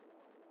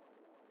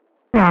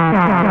DJ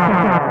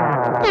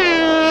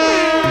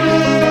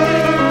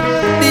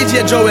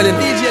Joel.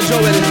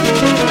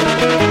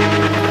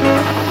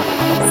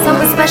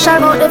 Something special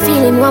about the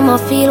feeling one more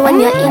feel when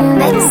you're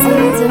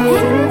indexing to me.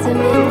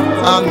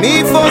 And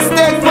me first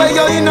take for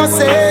your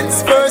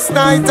innocence. First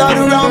night at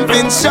the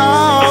ramping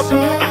shop.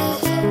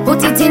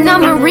 Put it in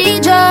my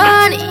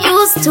region.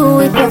 Used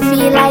to it, you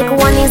feel like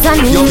one is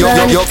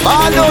uneven. You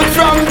fall out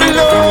from the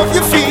love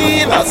you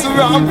feel as the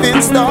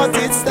ramping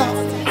started. Stop,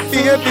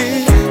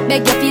 baby.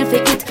 Beg you feel for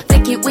it.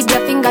 Take it with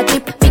your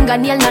fingertip.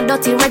 Fingernail not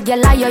dirty,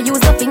 regular, you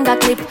use a finger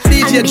clip.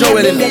 DJ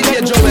Joel. In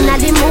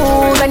the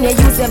mood when you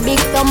use your big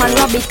thumb and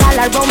rub it all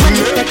around my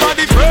lip. For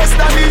the first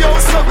time you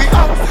so we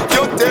up.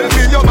 You tell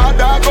me your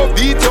mother go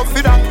beat you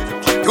for that.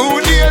 2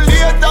 days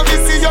later we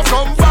see you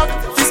come back.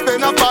 You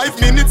spend 5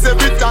 minutes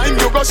every time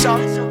you go shop.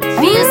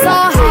 Feel so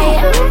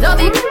high,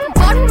 love it.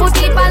 But put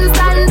it on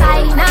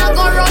standby. Now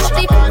go rush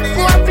the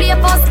 4 play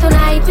post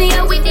tonight. Play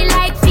with the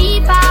light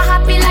FIFA.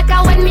 Happy like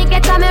a when me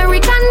get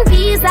American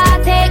visa.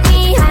 Take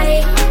me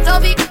high,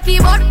 love it.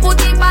 But put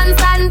it on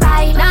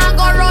standby. Now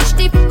go rush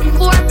the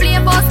 4 play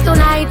post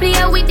tonight.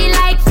 Play with the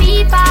light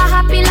FIFA.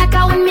 Happy like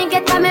a when me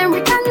get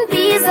American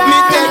visa. Me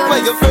take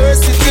away your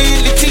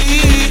versatility.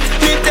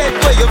 Me take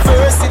away your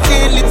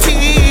versatility.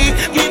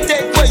 Me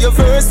take away your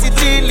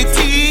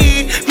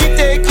versatility. Me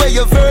take away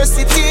your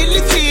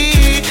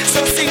versatility.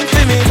 So sing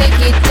to me.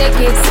 Take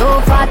it, so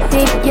fat,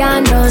 it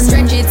can't done.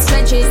 Stretch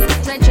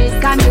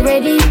it, got me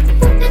ready.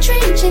 Put the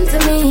trench into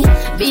me.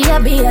 Be a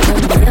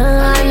don't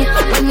die.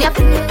 When you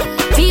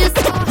feel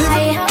so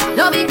high,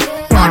 love it.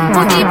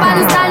 Put it on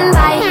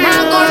standby.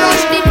 Now go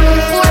rush the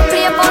 4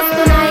 play post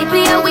tonight.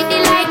 Play with the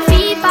light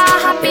FIFA.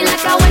 Happy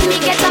like a when me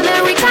get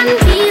American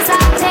visa.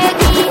 Take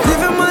me.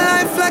 Living my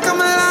life like I'm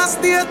my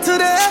last day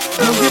today.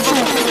 Don't give up,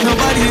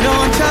 nobody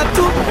don't chat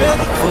to me.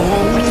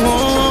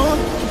 Oh,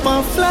 keep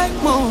on flight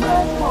mode.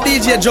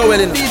 DJ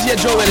Joel.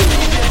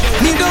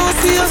 Me don't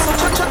see you, so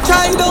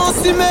try don't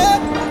see me.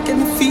 Get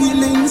the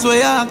feelings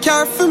where you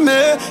care for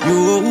me.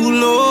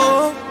 You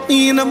low,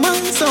 me in a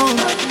man song.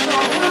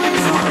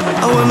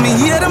 And when me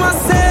hear them I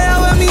say,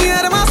 all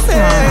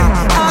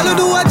I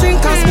do I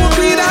drink and smoke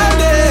weed all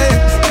day.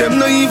 Them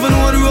not even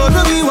what road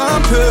where we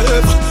want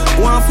pep.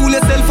 Want fool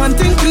yourself and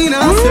think clean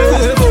and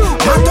safe.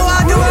 Not to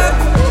argue it,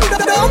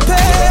 don't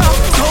pay.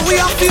 So we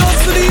have to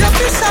hustle the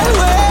official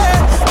way.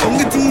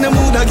 Only thing the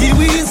mood I give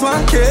is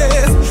one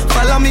case.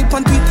 Follow me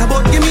on Twitter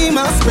but give me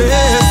my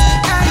space.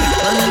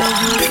 I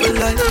love you for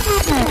life.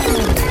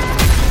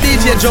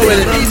 DJ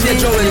Joel.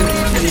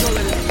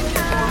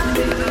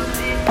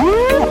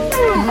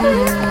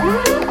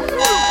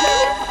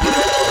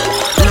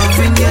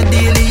 Loving you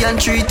daily and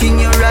treating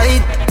you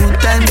right. Good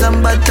times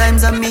and bad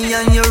times and me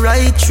and you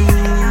right true.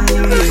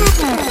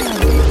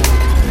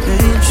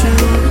 Ain't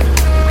true.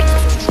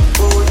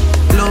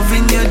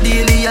 Loving you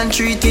daily and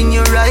treating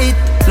you right.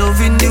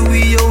 Loving the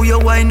way how you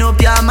wind up,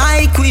 you're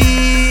my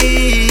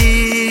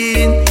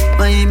queen,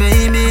 my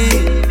baby.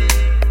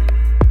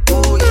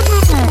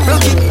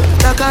 Rock it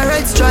like a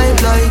red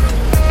stripe light.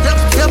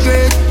 You're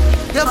great,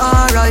 you're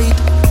alright.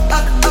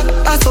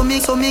 I so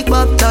make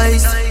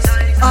baptize.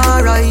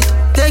 Alright,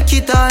 take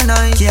it all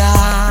night,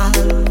 yeah.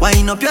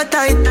 Wind up your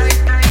tight,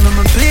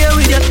 I'ma play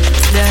with you,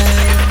 yeah.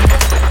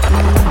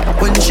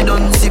 When she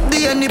done sip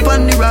the honey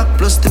on the rock,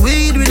 plus the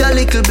weed with a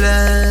little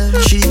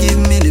blast. She give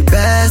me the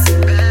best.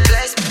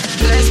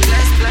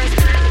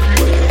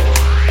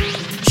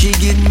 She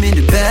give me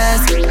the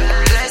best.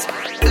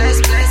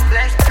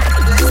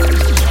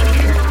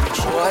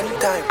 One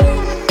time.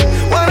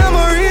 When I'm a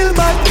real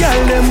bad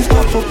girl, them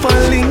pop up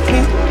and link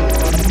me.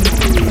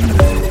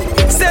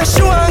 Say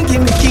she want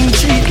give me king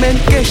treatment,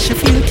 guess she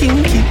feel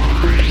kinky.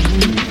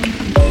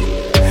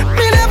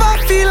 Me never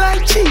feel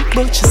like cheap,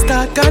 but she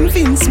start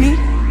convince me.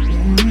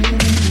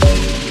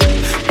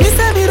 Me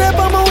say me there,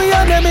 but my way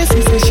on them,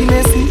 she say she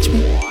message me.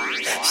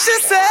 She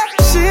say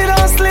she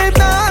don't sleep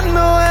down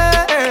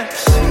nowhere.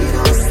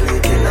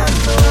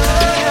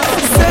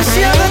 Say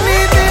she ever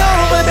need me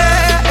over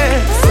there.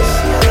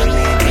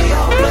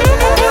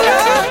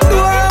 Do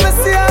I ever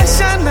see her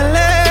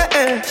chandelier?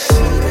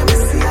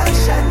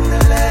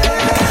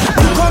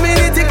 You come in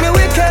and take me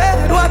wicked,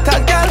 what a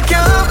girl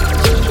can.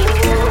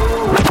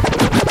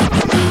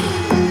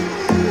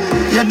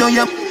 You do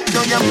you,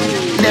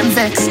 them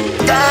vex.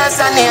 Girls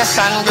a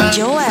nation girl.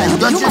 Joel,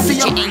 Don't you see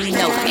your,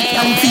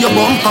 I'm for your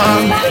bumper.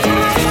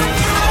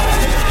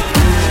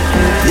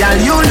 Yeah,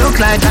 you look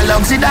like a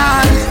luxury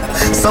doll.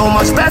 So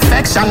much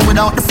perfection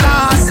without the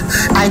flaws.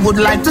 I would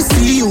like to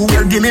see you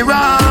here, give me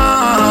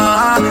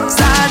raw.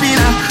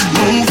 Sabina,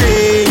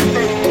 moving.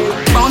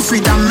 Bounce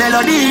with a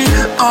melody.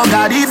 Oh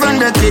God, even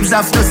the kids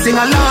have to sing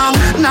along.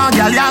 Now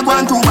girl, you're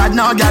going too bad.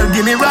 Now girl,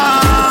 give me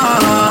raw.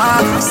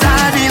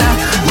 Sabina,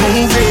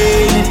 moving.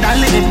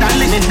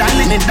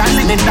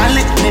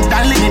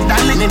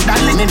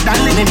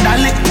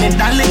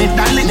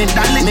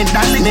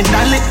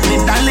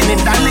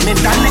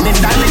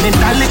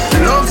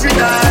 Love you,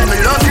 darling, me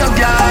love your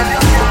girl.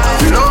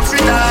 Love you,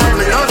 darling,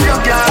 me love your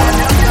girl.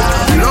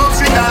 Love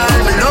you,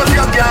 darling, me love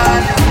your girl.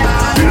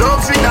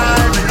 Love you,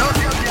 darling, me love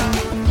your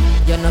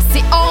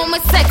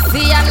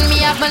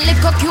have my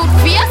little cute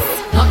face.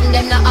 Nothing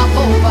them not up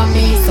over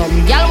me.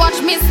 Some girl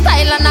watch me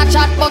style and a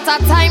chat, but a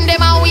time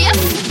them a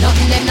waste.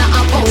 Nothing them not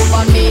up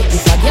over me.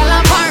 If a girl a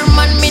farm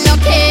man, me no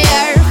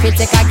care. If you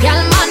take a girl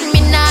man,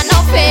 me nah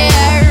no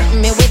fair.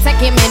 Me we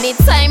take him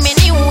anytime,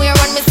 anywhere.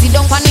 When me sit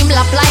down on him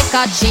lap like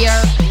a chair.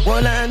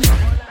 Hold on,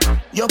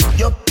 your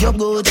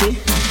Gucci,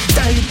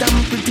 tight and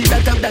pretty,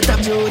 that a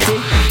beauty.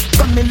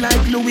 Coming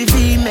like Louis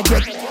V, make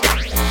it.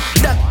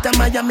 Dr.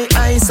 Miami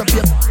eyes up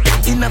you.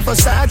 In a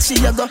Versace,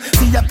 you go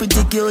feel a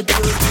pretty cute,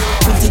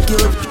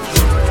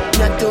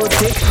 you're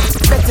dirty.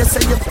 Better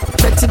say you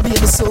pretty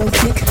baby so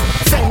quick.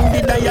 Fendi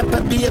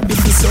diaper baby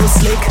be so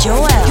slick.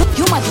 Joel,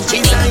 you might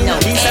be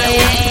designer.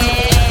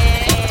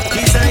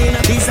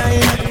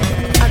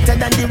 Hotter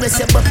than the rest,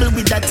 you bubble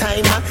with that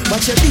timer.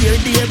 Watch your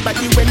dear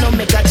body when no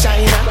make a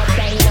China.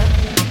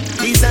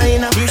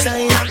 Designer.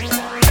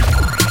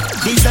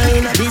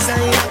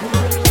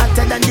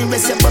 Hotter than the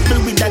rest, you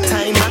bubble with that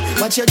timer.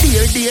 Watch your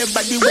dear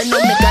body when no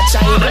make a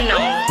China.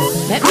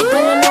 Let me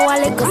tell you know a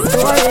little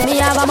story. Me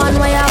have a man,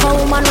 we have a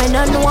woman, we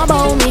don't know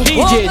about me.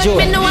 DJ Joel.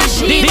 Me know a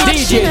she, but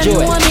she don't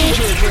know me.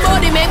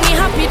 Body make me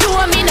happy, do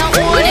me no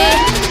own it.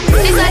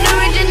 This is the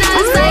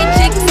original side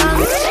chick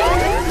song.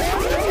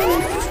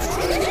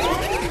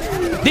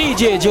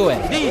 DJ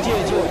Joel.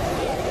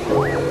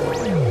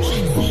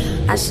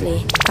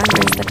 Ashley,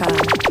 conference the car.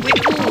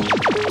 With who?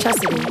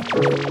 Chastity.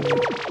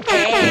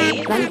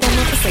 Hey. Long time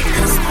not to say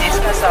this. This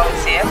no sound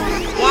safe.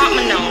 Want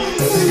me know?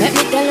 Let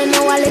me tell you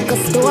now a little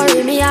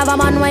story. Me have a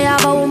man, we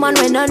have a woman,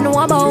 we don't know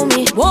about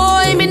me.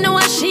 Boy, me know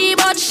a she,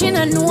 but she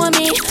don't know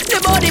me.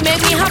 The body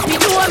make me happy,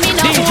 do me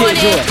no own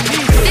it.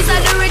 This is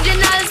the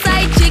original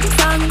side chick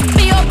song.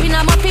 Me open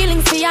up my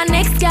feelings for your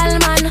next gal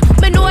man.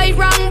 Me know it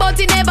wrong, but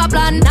it never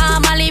plan.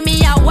 Normally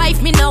me a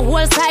wife, me no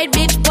whole side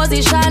bitch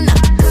position.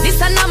 This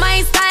is not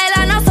my style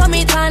and I saw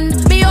me tan.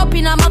 Me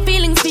open up my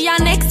feelings for your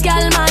next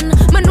gal man.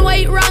 Me know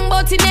it wrong,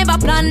 but it never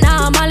plan.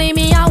 Normally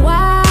me a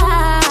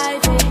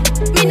wife.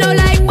 Me no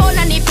like bone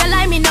and if you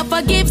lie, me no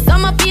forgive.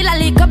 Some I feel a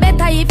little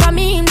better if I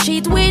me him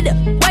cheat with.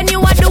 When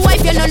you are the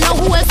wife, you don't know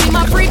who else in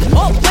my freak.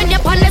 Oh, when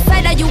you're on the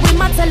side of you, we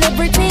matter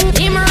everything.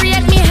 Him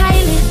rate me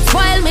highly,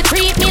 spoil me,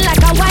 treat me like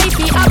a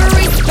wifey. Have a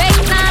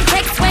respect, nah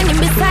text when him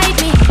beside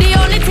me. The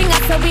only thing I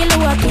say we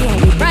low up here,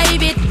 we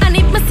private. And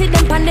if me see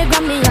them pan the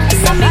gram, me have to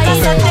survive.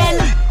 Then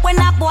when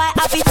a boy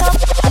have it up,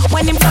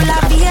 when him full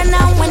of beer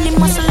now, when him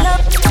muscle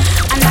up.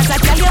 And as I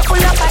tell you, full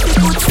up of the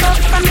good stuff.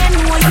 From you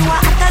know you are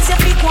hot as your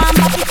feet, one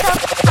back it up.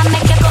 I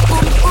make you go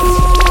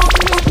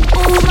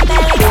ooh, my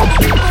belly.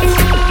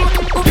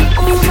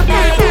 Ooh, my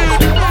belly.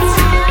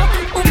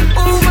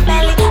 Ooh, my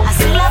belly. I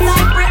still love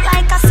vibrate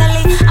like a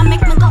celly. I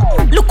make me go.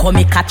 Look how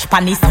me catch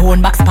pan his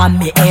own box pan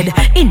me head.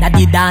 Inna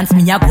the dance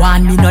me a go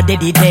on, me no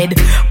dead.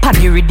 Pan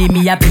the rhythm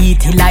me a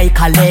beat it like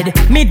a lead.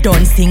 Me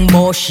don't sing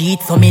more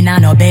shit so me nah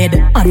no bed.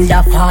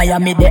 Under fire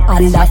me the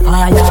under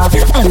fire.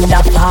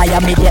 Under fire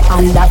me the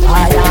under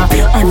fire.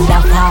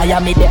 Under fire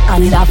me the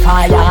under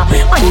fire.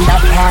 Under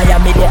fire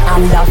me the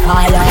under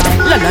fire.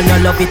 La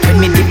love it when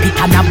me dip it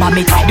and a bomb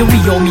it. The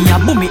way how me a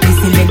boom it, this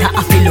selector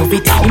I feel love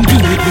it. Him beat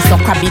it, me so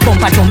crabby,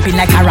 bumper jumping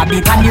like a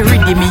rabbit. And the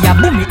rhythm me a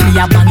boom it,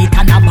 me a bang it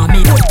and a bomb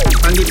it.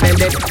 And the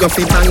bed, you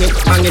fi bang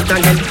it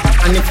again.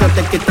 And if you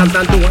take it as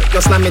a door,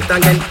 you slam it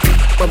again.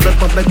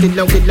 Bubble, till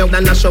long,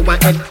 than a shower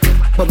head.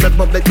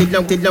 Bubble, till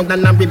long,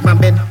 than a river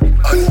bed.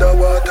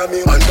 Underwater me,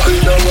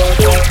 underwater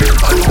me,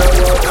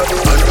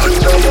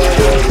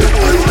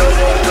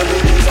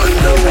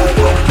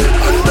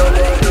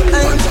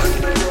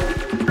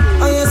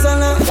 Oh yes, I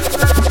know,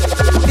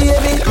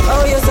 baby.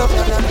 Oh yes, up,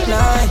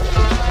 nah.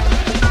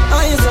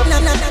 Oh yes, up,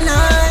 nah.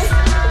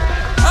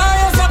 Oh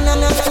yes, up, nah,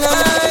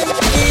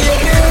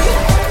 baby.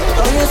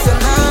 Oh yes, I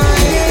know.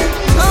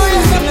 Oh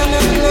yes, up, nah.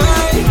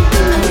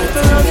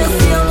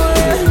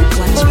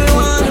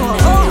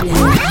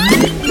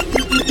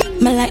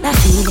 Me like that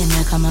feeling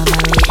that come over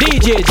me.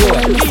 DJ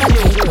Joel.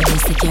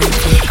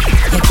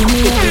 You give me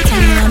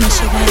everything, you want me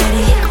sugar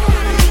daddy.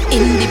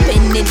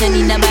 Independent and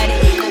in the body.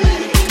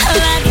 I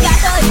like that,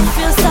 oh you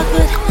feel so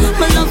good.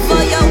 My love for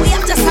you, we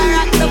have just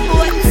rock the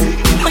boat.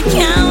 I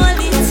can't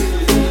hold it,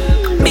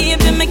 baby,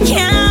 I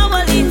can't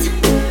hold it.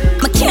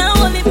 I can't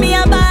hold it, me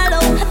a ball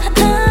out.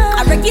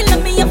 I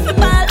regular me up a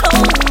ball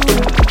out.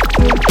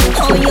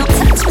 Oh you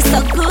touch me so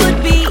good,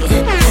 B.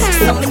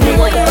 So me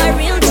know you a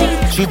real G.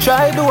 She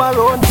try do her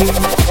own thing.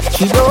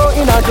 She do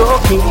in a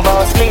joking.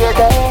 Boss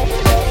lady,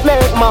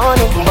 make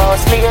money.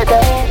 Boss lady,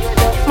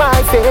 my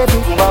baby.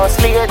 Boss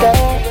lady.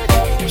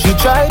 She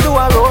try do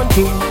her own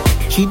thing.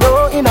 She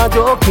do in a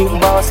joking.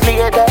 Boss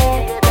lady,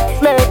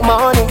 make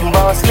money.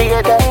 Boss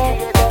lady,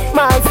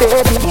 my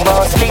baby.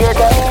 Boss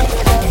lady.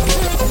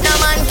 No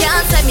man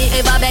can't say me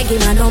ever beg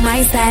him, I know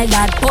my style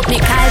that. Put me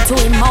call to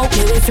him out,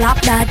 me we flop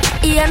that.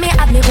 Hear me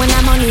have me when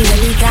I'm money,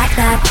 really got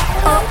that.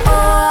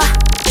 Oh,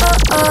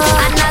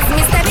 and as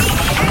me steady.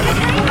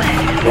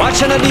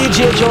 Watching a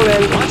DJ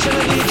Joel.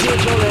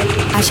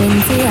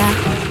 Ashantia,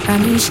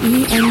 Ramish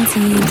ENT.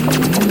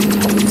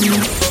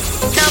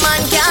 No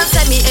man can't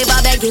said me ever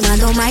begging, I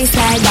know my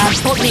style that.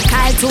 Put me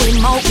Kyle to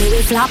him out, me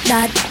we flop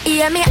that.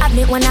 Hear me have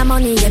me when I'm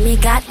money, yeah me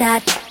got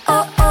that.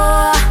 Oh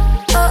oh,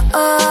 oh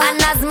oh.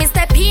 And as me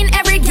step in,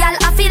 every girl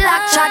I feel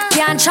like chat.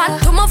 Can't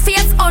chat to my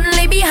face,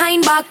 only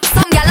behind back.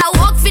 Some girl I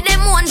walk for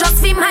them one,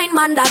 just for mine,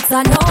 man. That's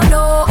a no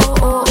no. Oh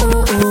oh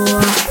oh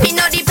oh. Me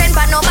no depend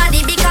on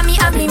nobody because me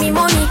have me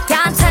money.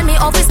 Can't tell me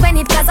how to spend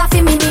it 'cause I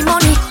feel me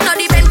money. No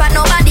depend on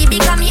nobody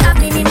because me have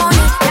me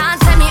money. Can't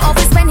tell me how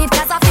to spend it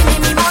 'cause I feel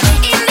me money.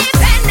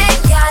 Independent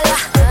girl,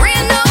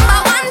 real number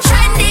one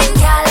trending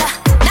girl.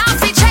 Now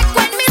fi check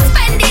when me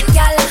spending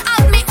girl.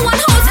 Have me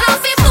one house, now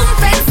fi boom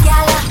fence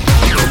girl.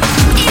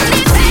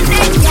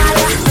 Independent girl,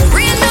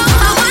 real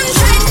number one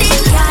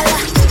trending girl.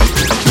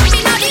 Me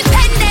no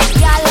dependent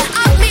girl.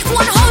 Have me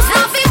one house,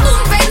 now fi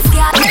boom fence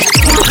girl.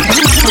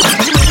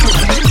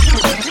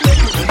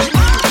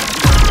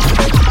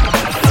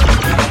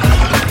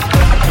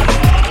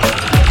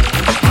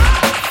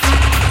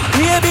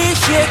 Baby,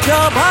 shake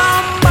your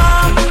bum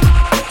bum.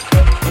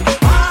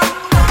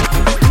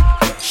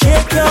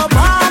 Shake your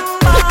bum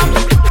bum.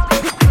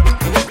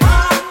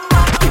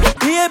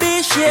 Baby,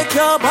 shake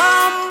your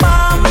bum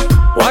bum.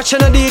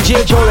 Watching a DJ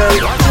Joel.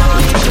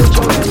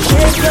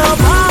 Shake your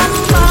bum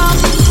bum.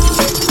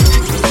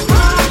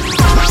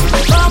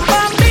 Bum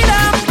bum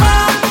bidam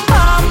bum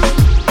bum.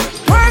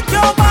 Work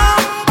your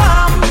bum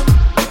bum.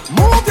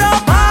 Move your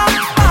bum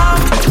bum.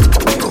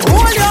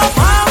 Hold your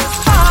bum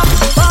bum.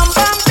 Bum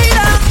bum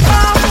bidam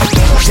bum.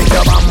 Shake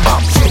your bam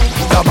bam, shake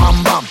your bam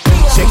bam,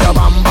 shake your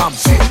bam bam,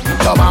 shake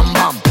your bam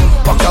bam,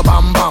 rock your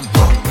bam bam,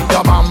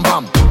 your bam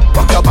bam,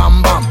 rock your bam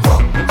bam,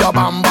 your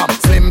bam bam.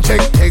 Slim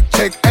chick,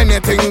 chick,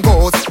 anything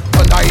goes.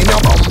 Under in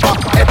your bumper,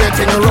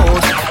 everything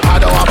rolls. I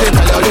don't have to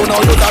tell you, you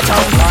know you're the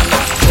champion.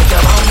 Shake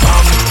your bam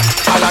bam.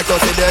 I like to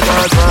see the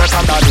girls work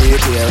on the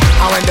detail.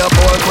 And when the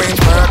poor queens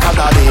work on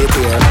the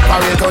detail.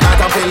 Parade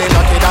tonight, I'm feeling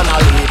lucky than I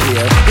leave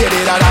here. Baby,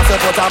 that has to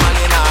put a man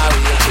in a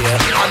wheelchair.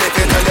 And if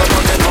you tell you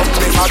nothing, come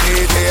with a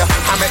detail.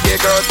 I make the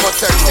girls put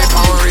 70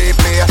 pound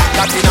replay.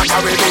 Latina,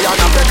 Caribbean,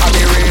 Africa,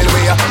 the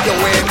railway. You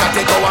ain't got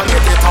to go and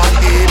get it on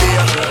eBay.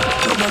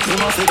 You make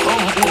him have to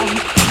come home.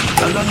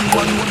 Tell her you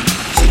alone.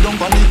 Sit down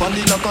on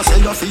the like I say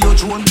you feel your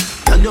drone.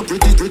 Tell you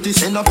pretty,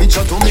 send a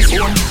picture to me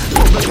phone.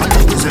 Public and the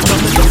present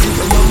and make you feel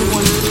your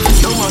moon.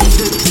 No man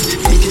dead,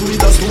 kicking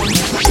with a stone.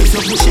 If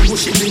you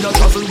bushy, me a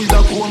travel with a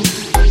comb.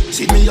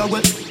 See me a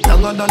wet,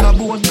 younger than a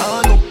bone.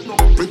 Ah no,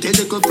 pretty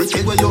little pretty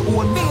where you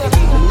own. Me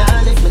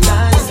nah live.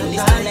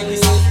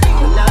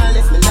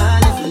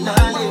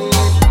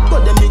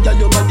 But them me got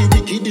your body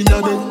wicked in a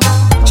bed.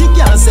 She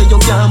can't say you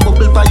can't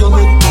bubble by your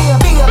head.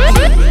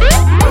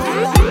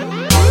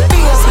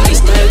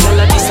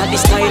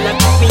 This style that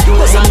me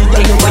use and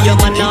think for your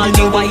man all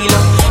the while.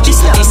 This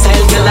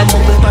style girl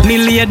that me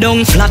lay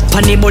down flat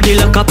pan the body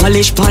like a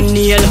polish pan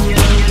nail.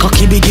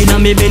 Cocky begin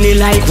and me belly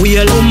like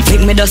wheel.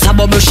 Think me just a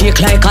bubble shake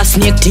like a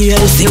snake tail.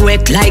 See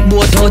wet like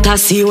boat out a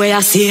sea where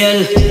I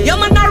sail. Your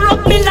man a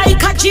rub me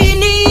like a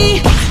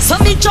genie. So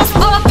me just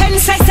open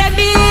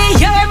sesame.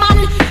 Yeah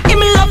man,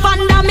 him love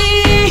under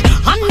me.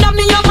 Under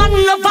me your man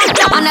love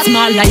under me.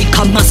 Small like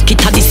a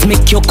mosquito, this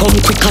make you come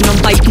quick and no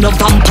bite no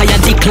vampire.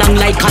 Dick long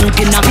like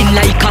antenna, feel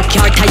like a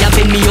car tire.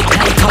 Bend me up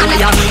like a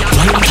wire.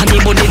 Wine to me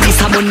body,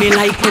 this a bun me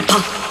like pepper.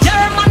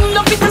 Your man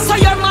love it, so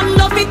your man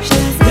love it.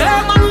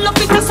 Your man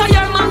love it, so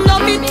your man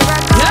love it.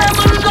 Your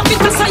man love it,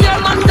 so your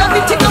man love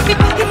it. He love it,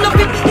 he love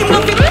it, he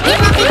love it, he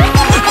love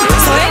it.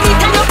 So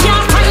anytime you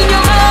can't find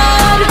your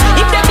man,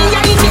 if they be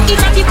in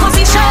the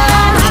position,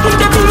 if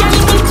they be in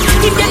it,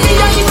 if they be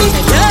in it,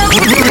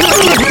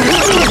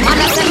 Man,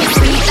 I say me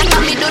sweet, like a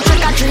me do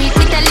trick or treat.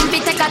 Me tell him fi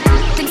take a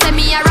think say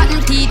me a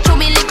rotten teeth. Show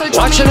me little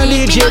Watching a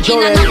DJ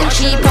Joel. Me no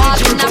cheap, all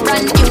in a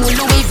brand new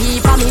Louis V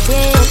for me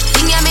face.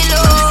 Sing ya me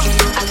love,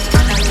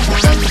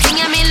 sing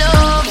ya me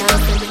love.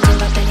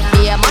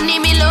 Yeah, money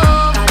me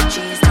love,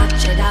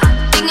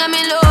 sing ya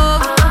me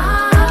love.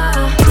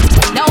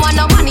 Don't want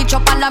no money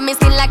chop under me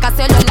skin like a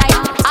cellulite.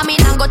 I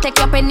mean I go take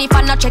your penny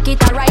for not check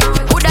it alright.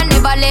 Woulda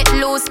never let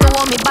loose to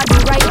hold me body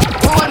right.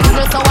 Role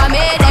model so I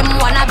made them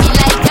wanna be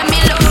like them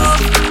me love.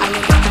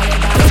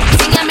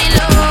 Sing ya me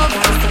love,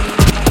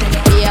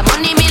 yeah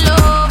money me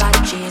love.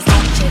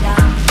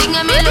 Sing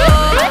ya me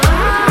love.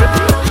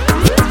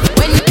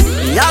 When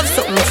You have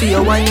something for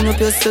you, wind up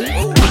yourself.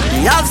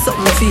 You have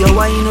something for you,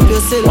 wind up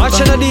yourself.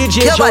 Watching a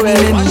DJ your body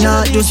Joel. make me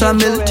not just a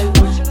melt.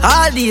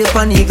 All day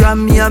upon the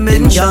gram me a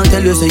mention.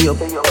 Tell you say you,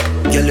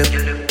 you look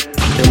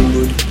them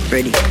good,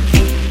 ready.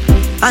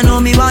 I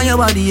know me want your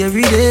body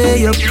every day.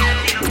 Yup,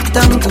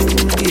 thank you,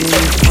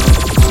 yeah.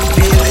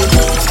 Baby,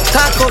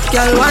 cock up,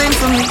 girl, wine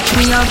for me.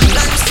 Me have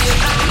life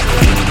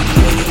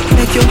saving.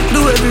 Make you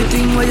do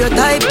everything when you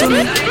type to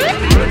me,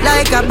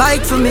 like a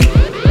bite for me.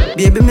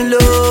 Baby, me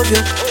love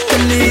you,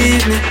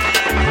 believe me.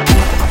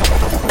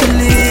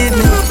 Believe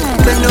me,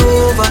 bend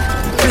over,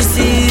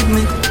 receive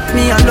me.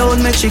 Me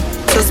alone make shit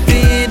so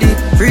speedy.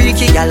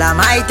 Freaky, girl, I'm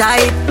my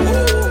type.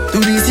 Do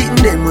the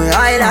sitting them where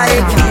I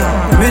like.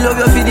 Me love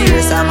you for the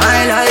rest of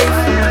my life.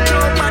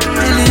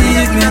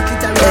 Believe me,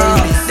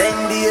 hey. Then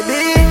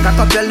baby, cock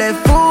up your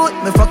left foot,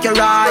 me fuck you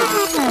right.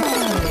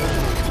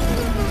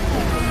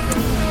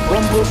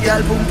 Boom boom,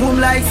 girl, boom boom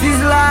like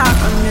Sizzler.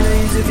 And me no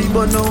easy fi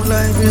burn out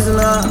like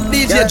Sizzler.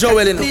 DJ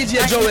Joelin,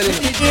 DJ Joelin.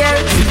 Yeah,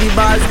 see the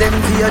balls them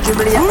to your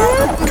dribble ya.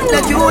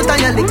 Let you out on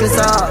your little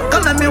saw.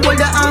 Come let me hold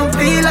your arm,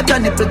 feel like your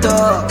nipple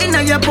toe.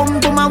 Inna your boom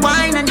boom a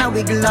wine and a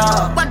wiggle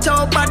up. Watch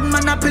out, bad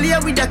man a play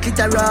with the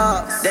guitar.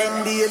 Then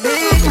baby,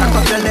 I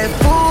fuck your left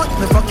foot,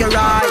 me fuck your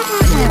right.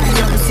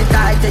 Baby, your pussy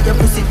tight, tell your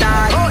pussy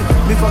tight.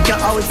 Me fuck your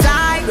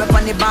outside, rap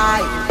on the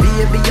bike.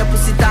 Baby, your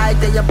pussy tight,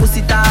 tell your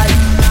pussy tight.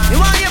 You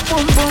want your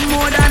boom boom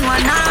more than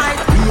one night.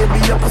 Baby,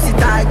 your pussy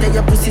tight, tell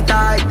your pussy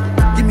tight.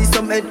 Give me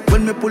some head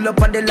when me pull up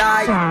on the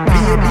light.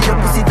 Baby, your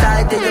pussy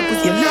tight, tell your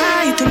pussy. You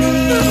lie to me.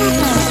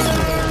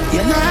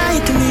 You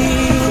lie to me.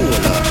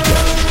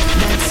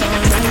 That's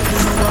alright,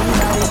 you know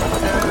about it.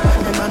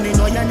 Never me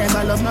know you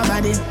never love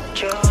nobody.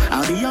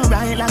 I'll be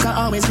alright like I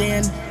always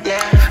been.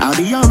 I'll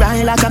be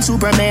alright like I'm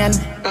Superman.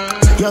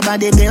 Your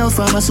body built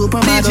from a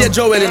supermodel. DJ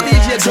Joelin,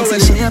 DJ Joelin.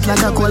 Shape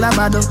like a cola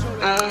bottle.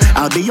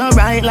 I'll be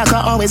alright like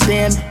I always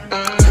been.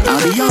 I'll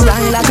be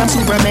alright like I'm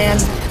Superman.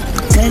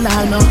 Tell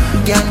her no,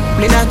 girl,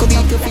 me not go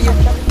beat you for you.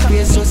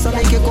 Ways just to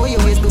make you go your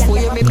ways before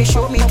you make me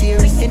show me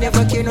tears. You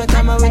never care no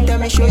time I went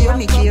and me show you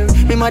me care.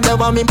 Me mother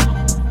want me,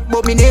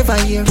 but me never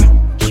hear.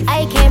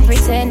 I can't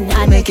pretend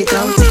I make it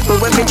out, but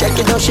when me check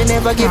it out, she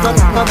never give up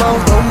about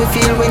how me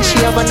feel when she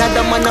have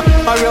another man up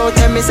around.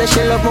 Tell me say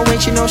she love me when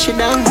she know she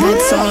down.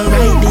 That's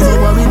alright, this is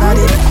worry about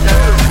it.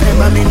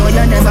 Remember me know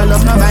you never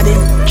love nobody.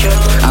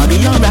 I'll be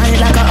alright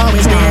like I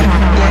always been.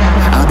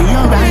 I'll be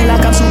alright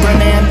like I'm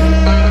Superman.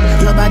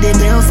 Your body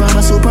built from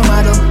a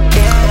supermodel.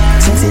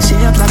 Sexy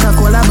shape like a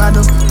cola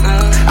bottle.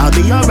 I'll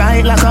be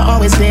alright like I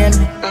always been.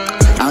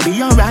 I'll be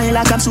alright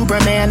like I'm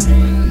Superman.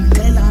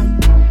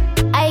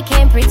 I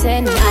can't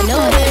pretend I know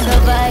there's a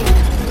vibe.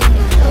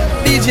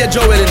 DJ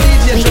Joelin,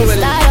 DJ We can Joelin.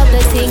 start up the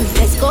thing,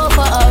 let's go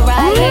for a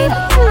ride.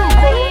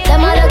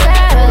 Them other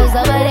girls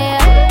over there,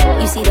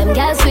 you see them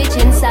girls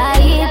switching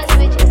sides.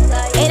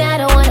 And I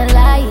don't wanna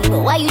lie,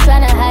 but why you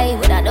tryna hide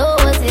when I know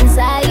what's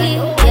inside?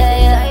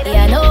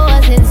 Yeah, I know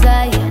what's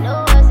inside.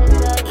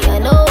 Yeah, I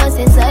know what's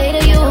inside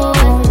of you.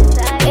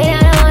 And I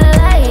don't wanna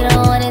lie,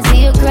 don't wanna see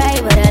you cry,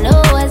 but I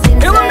know what's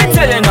inside. You want me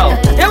tell you now?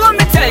 You want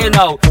me tell you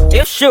now?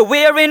 If she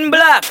wearing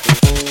black,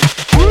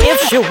 if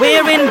she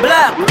wearing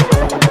black,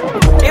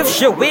 if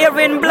she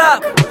wearing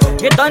black,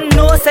 you don't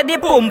know say the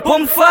pum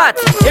pum fat.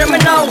 Hear me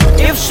now.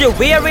 If she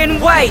wearing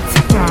white,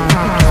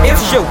 if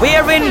she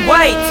wearing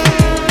white,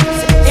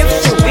 if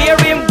she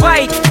wearing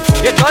white,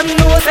 you don't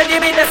know say the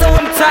bit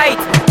sound tight.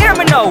 Hear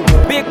me now.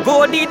 Big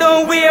body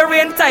don't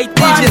wearing tight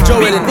pants. DJ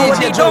Joelin, Big DJ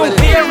body don't Joelin.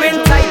 wearing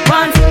tight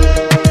pants.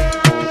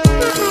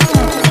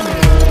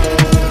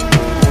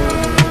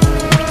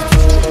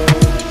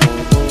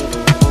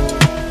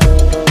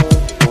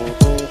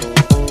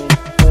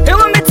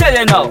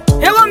 You know,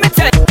 you want me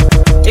tell you?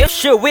 If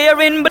she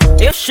wearing,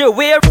 if she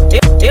wear,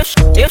 if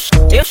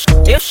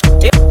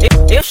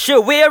she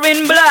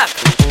wearing black,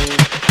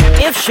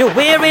 if she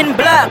wearing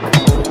black,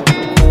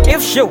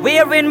 if she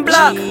wearing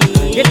black,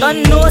 you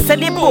don't know say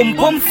the pum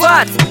pum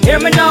fat. Hear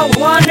me now,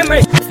 one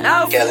me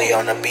now. Kelly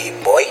on the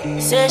beat, boy.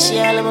 Say she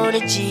all about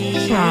the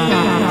G.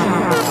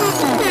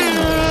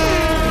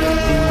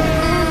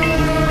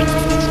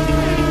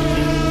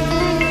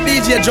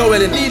 DJ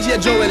Joelin, DJ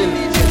Joelin.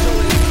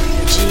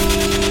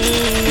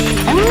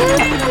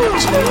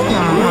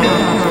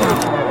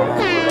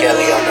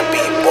 Kelly on the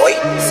beat, boy.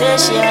 Say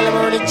she all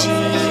about the G.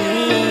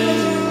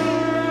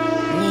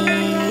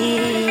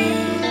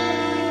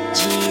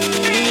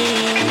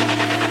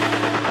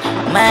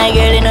 My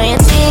girl, you know you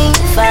think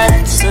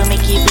fat, so me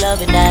keep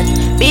loving that.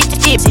 Beat the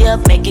gypsy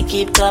up, make it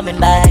keep coming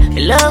back.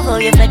 You love how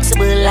you're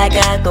flexible like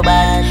a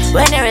cobalt.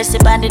 When you rest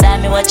upon the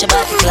dime, me watch your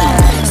body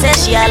clap. Say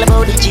she all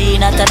about the G,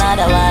 not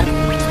another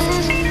one.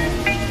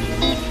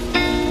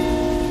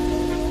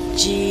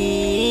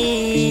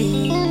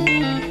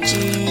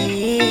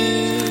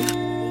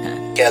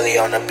 Kelly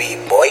on the beat,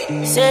 boy.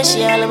 Say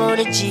she all about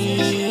the G.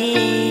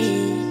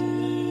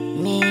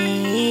 Me,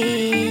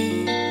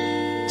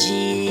 G.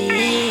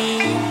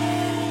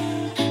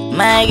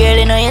 My girl,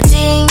 you know you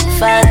think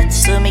fat,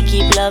 so me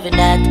keep loving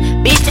that.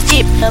 Beat the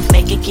chip up,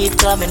 make it keep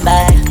coming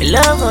back. Me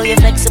love how you're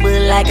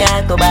flexible like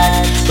a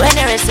cobalt. When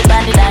you rest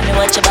upon the dime, me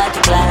watch your body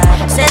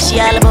clap. Say she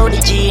all about the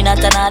G, not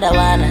another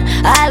one.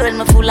 All when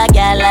me fool a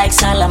girl like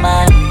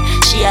Solomon.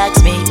 She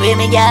asks me, where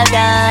me girl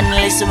gone?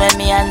 Listen when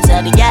me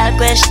answer the girl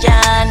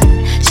question.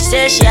 She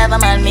says she have a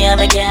man, me have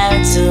a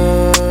girl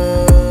too.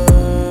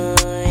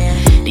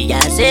 The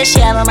girl says she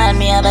have a man,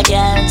 me have a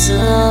girl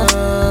too.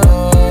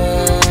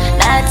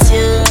 That's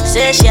you.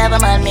 Say she have a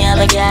man, me have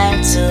a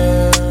girl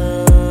too.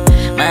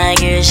 My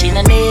girl, she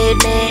don't need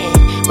me.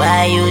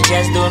 Why you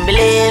just don't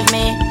believe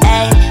me?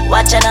 Hey,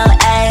 watch her now,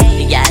 hey.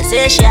 The girl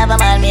says she have a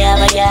man, me have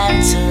a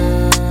girl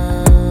too.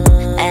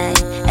 Hey,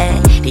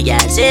 hey. The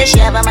girl says she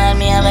have a man,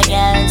 me have a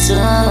girl too.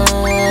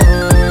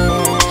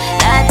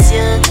 That's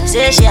you.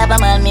 Say she have a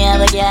man, me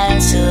have a girl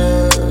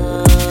too.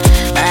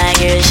 My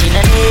girl, she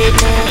don't need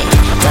me.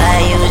 Why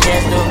you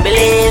just don't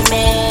believe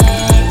me?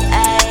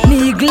 Me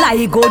glide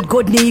like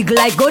good, nigga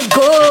like good.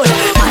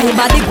 My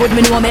body good,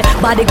 me know me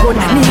body good,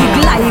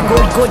 nigga like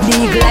good,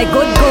 nigga like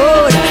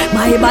good.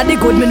 My body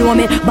good, me know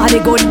me body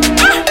good.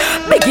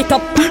 Big it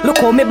up, look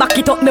how me back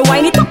it up, me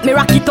wind it up, me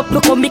rock it up,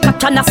 look how me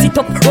catch and I sit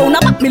up. Round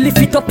about me lift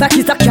it up like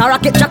it's a car, I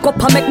get jack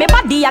up and make me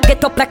body I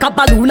get up like a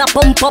balloon a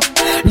pump up.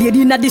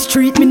 Lady inna the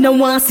street, me no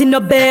want see no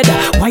bed.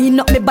 Wind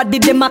up me body,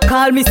 them a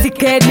call me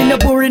sick head. Me no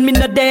boring, me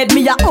no dead,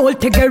 me a old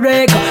take a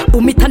reg.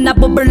 Boom it and a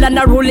bubble and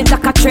a roll it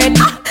like a thread.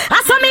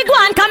 I saw me go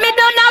on, cause me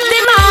don't have the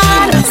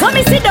man. So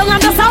me sit down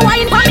and just a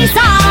wine for me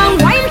song.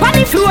 Wine for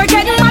the floor,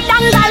 get mad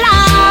and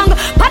along.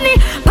 Panny.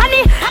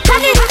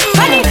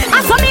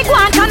 I saw me go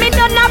on, cause me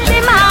don't have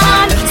the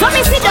man. So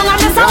me sit down and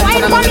just a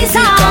wine for me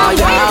song.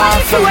 Wine for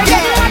the floor,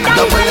 get mad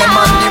and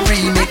along.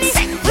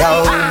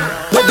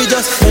 Let me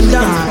just bend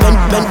down,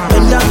 bend down,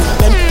 bend down,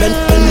 bend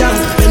down,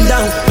 bend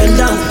down, bend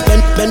down, bend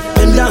down, bend down,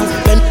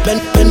 bend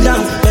down,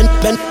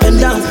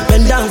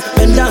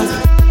 bend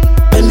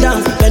down,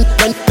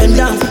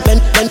 bend down,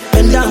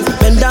 bend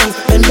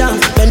down, bend down,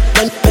 bend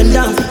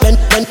down,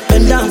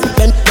 bend down,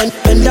 bend down,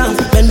 bend down,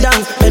 bend down,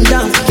 bend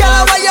down.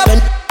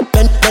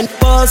 Bend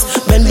pause,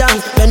 bend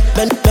down, bend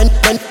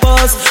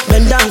pause,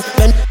 bend down,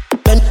 bend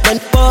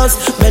pause,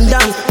 bend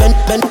down, bend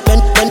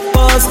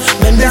pause,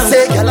 bend down. They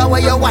say, girl, how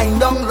you wind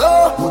down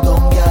low?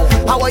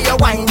 How you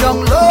wind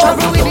down low?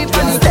 Travel with it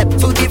and step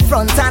to the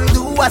front and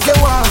do what you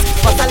want.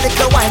 But a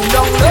little wind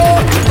down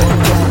low.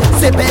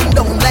 Say bend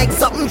down like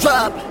something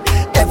drop.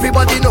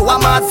 Everybody know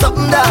I'm at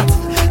something that.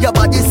 Your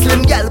body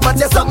slim, girl, but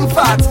you're something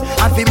fat.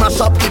 And we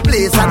mash up the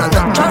place and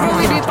I'm travel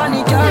with it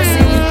and car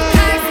seat.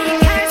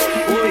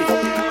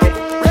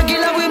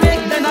 Regular we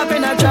make them up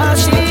in a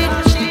trash sheet.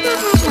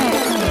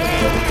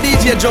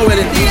 DJ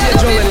Joel,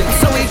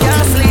 so we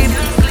can't sleep.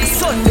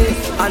 Sunday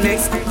and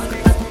next.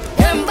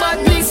 Them bad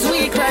this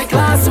week like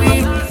last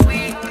week.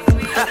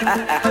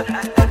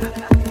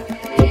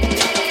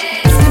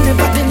 See me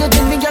back in the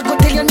gym, me a go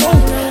tell you no.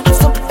 Have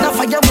some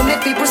fire, we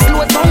make people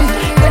slow down.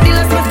 When the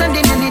last man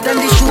standing in it and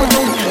they show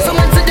down.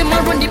 Someone say them a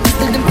run the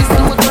pistol, them be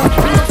slow down.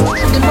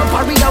 Them a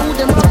parry out,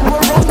 them a go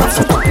around. Have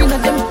some pop in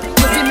them,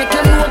 cause they make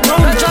them low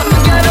down. Drop me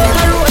get out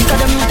the road, cause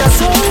them need a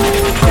soul.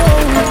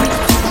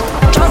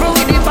 Travel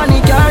with the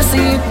panic car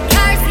seat.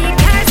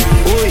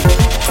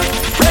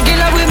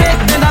 Regular we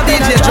make them a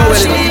bit of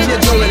trash sheet.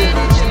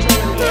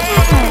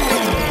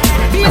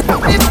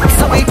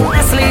 So we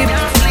can't sleep.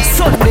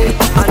 Sunday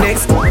and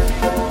next.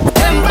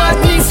 Them bad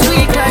this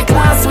week like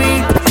last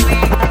week.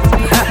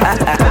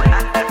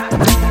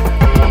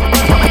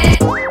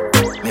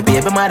 My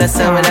baby mother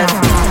so we left.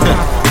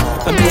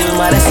 My baby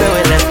mother so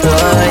we left,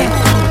 boy.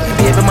 My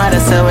baby mother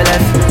so we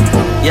left.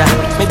 Yeah,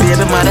 my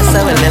baby mother so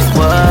we left,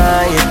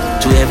 boy.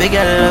 To every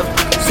girl love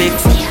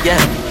 6,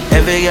 yeah.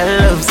 Every girl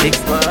love 6,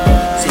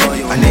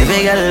 and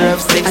every girl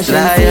love 6.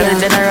 Liar,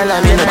 general,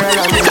 I'm in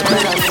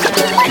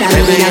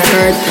Every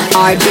shirt,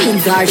 our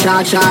jeans are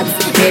short shots.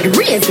 Head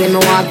raised when me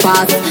walk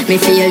past. Me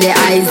feel the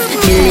eyes,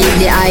 me leave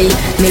the eye.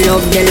 Me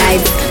love the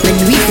light, me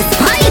do it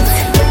despite.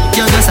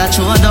 You're just a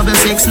true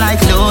 6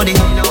 like loading.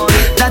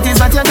 That is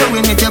what you're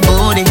doing with your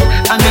body.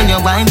 And when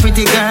you're wine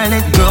pretty girl,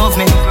 it drove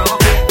me.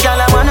 Girl,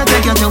 I wanna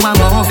take you to a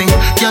movie.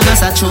 You're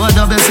just a true 6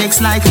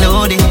 like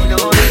loading.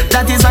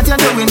 That is what you're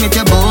doing with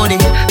your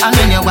body. And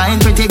when you're wine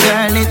pretty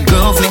girl, it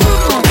drove me.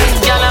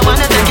 Girl, I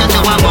wanna take you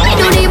to a movie. I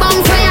do the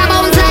bounce fire,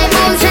 bounce like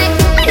bounce check.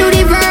 I do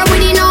the verb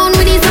with the noun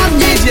with the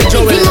subject. If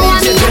you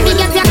want me, I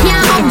think you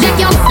can't object.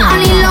 You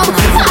fall in love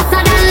faster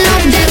than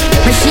love deck.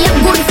 My shape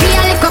good feel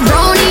like a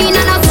brownie.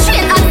 And a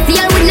straight as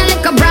steel with no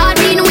like a broad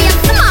bean. We a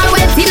small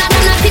well thinner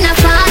than a thinner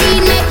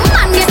sardine. Make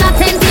man get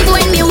attentive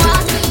when me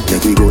walk.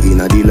 Make we go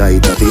in a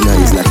delight, up in a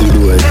is like the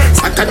door.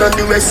 Hotter than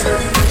the rest.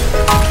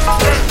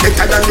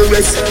 Better than the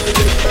rest.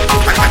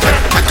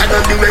 Hotter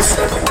than the rest.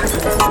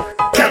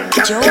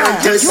 Can't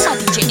test.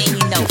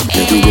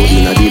 Make we go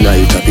in a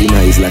delight, up in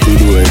a is like the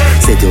door.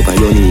 Set up on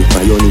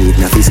your knee,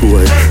 na fi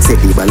score. Set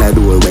the ball a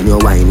door when you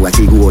wine, watch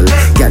it goal.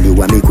 Girl, you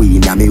are me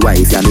queen, and me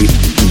wife, and me.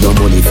 Your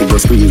money for your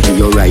spree, for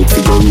your right, for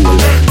your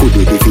rule. Could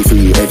we be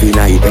free every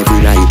night,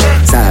 every night.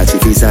 Sachi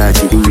fi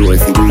Sachi, do your,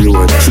 fi do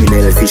your.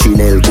 Chanel fi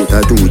Chanel, put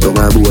a two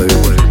tongue a bowl.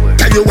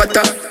 Tell you what,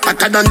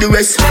 hotter than the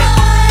rest.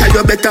 Tell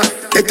you better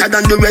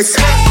than the rest.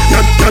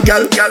 No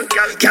girl,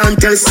 can't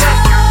test.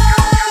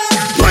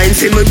 Wine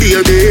for me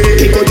baby.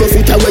 Take out your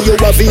foot away, you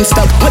have in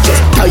stop. I just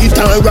tight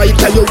and right,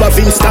 tell you have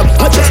in stop.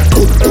 I just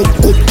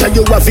good, tell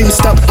you have in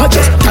stop. I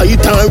just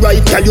tight and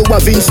right, tell you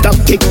have in stop.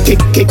 Kick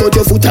out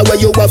your foot away,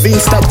 you have in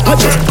stop. I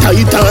just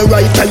tight and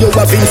right, tell you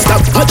have in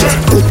stop. I just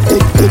good,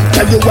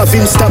 tell you have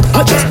in stop.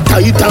 I just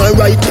tight and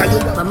right, tell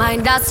you. My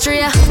mind that's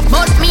straight,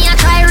 but me I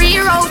try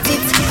reroute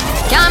it.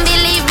 Can't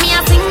believe me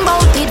I think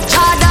about it.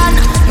 Jordan,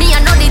 me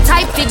I know the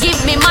type to give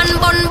me man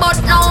bun, but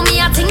now me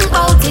I think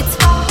about it.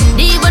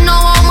 Even know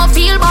how I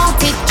feel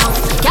about it.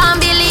 Can't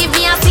believe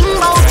me I think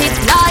about it.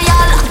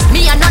 Loyal,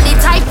 me I know the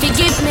type to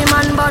give me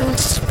man bun.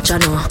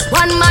 Jano,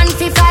 1 man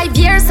for 5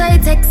 years, so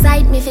it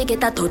excite me to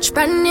get a touch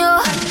brand new.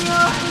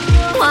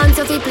 Want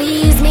you to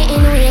please me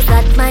in ways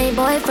that my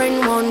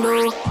boyfriend won't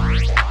do.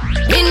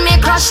 Been me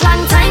crush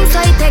long time, so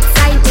it takes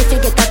time to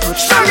get a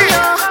touch from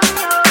you.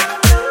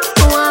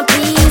 Want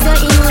please or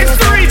in your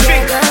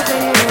girlfriend.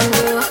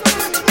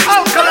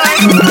 Oh, come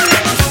on.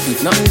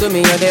 Nothing to me,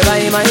 you're there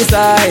by my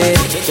side.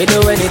 You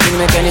do anything,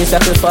 make any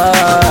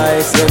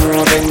sacrifice. You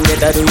know when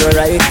better do you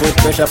right. Put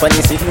pressure on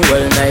the sitting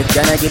all night.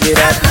 Can I give you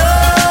that?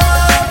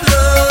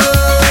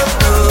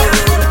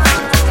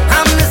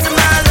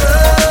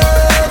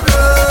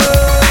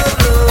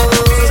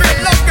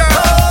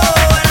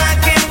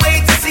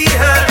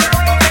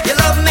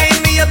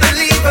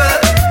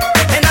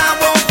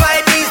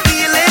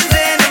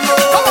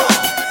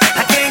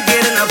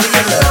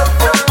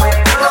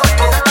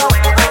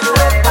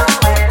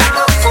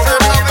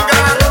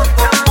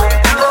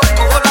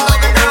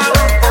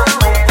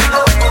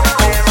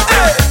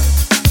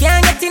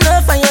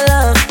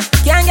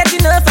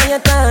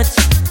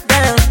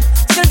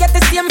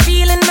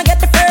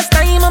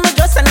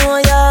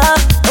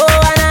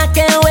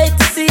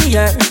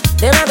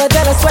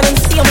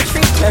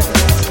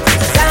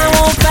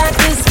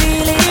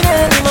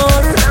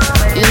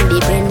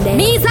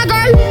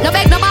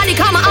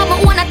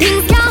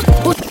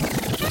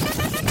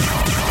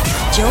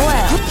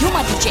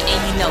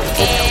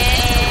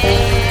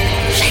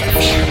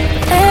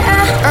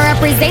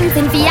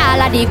 Representing for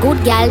all of the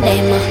good girl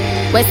them.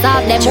 West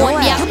of them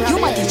won't be a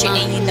you my DJ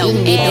and you know.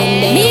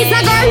 Me's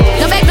a girl,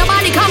 no beg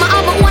nobody come and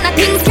have one of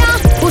things, yeah.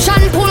 Push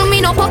and pull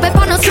me, no pop up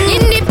on no swing.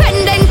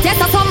 Independent,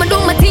 yes, I saw me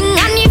do my thing.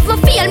 And if I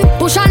fail,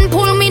 push and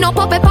pull me, no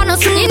pop up on no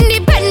swing.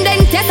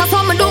 Independent, yes, I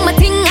saw me do my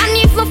thing. And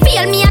if I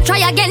fail, me I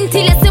try again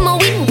till you see me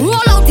win.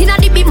 Roll out in a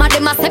the beam,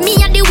 them a say me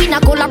a the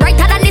winner. Color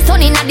brighter than the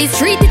sun in a the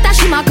street. It a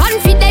shimmer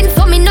confidence,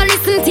 so me no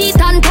listen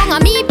teeth and tongue.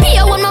 And me pay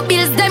when my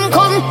bills them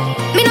come.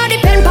 Me no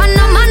depend on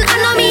no man,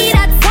 and no me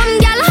that. Some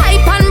gal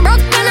hype and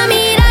broke, and no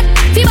me that.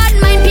 Fi bad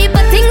mind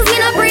people things me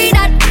no breed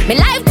that. Me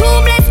life too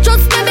blessed,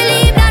 just me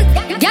believe that.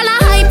 Gal a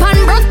hype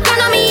and broke, and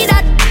no me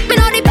that. Me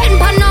no depend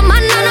on no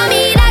man, and no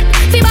me that.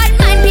 Fi bad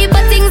mind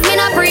people things me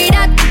no breed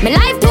that. Me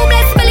life too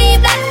blessed, believe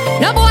that.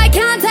 No boy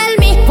can't tell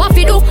me what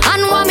fi do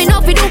and what me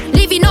no fi do.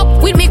 Living up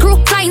with me crew,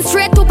 flying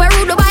straight to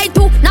Peru, Dubai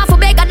too. Now for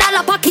beg a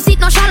dollar pocket,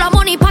 it no shallow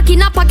money pocket,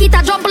 a pocket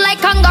a jump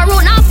like kangaroo.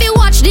 Now fi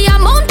watch the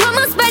amount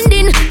I'm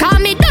spending. Call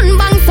me done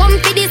bang some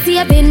for the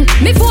saving.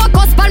 Me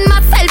focus on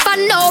myself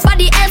and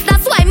nobody else.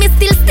 That's why me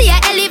still stay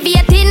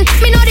elevating.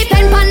 Me no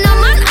depend on no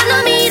man and no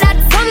me that.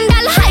 Some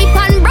gal hype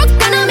and broke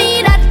and no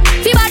me that.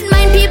 Fi bad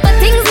mind people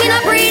things me no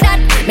breed that.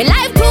 Me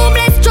life too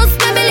blessed, just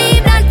me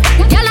believe that.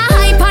 Gal a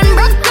hype and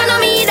broke and no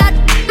me that.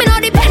 Me no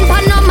depend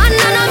on no man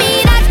and no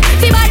me that.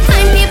 Fi bad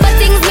mind people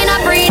things me no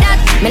breed that.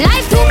 Me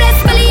life too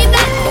blessed, believe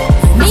that.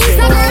 Me's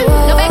a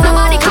girl, no beg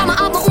nobody come and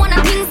have one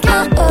of things.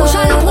 Push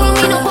and pull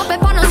me, no pop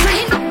up on no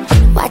screen.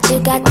 What you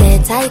got there,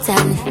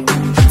 Titan?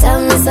 Tell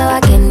me so I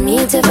can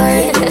meet you for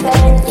it.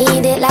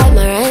 Need it like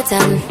my right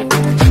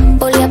hand.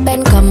 Pull your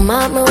pen, come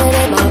out me when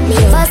they mount me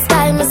up. First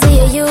time I see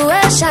you, you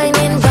were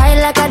shining bright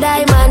like a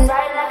diamond.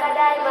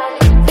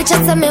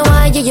 Bitches tell me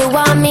why you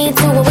want me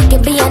to, we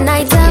can be a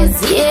night time.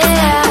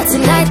 Yeah,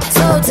 tonight,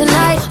 so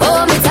tonight,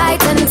 hold me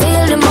tight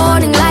until the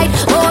morning light.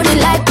 Hold it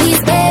like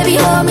peace, baby,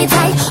 hold me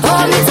tight,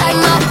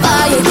 my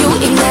fire, you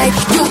ignite,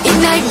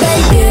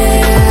 baby.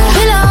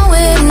 Belong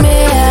with me,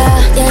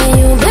 yeah,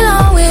 you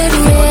belong with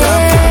me,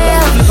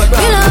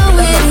 belong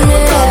with me,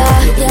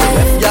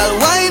 yeah. Y'all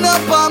wind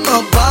up on my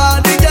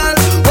body, girl,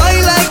 why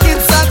like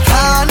it's a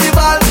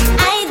carnival?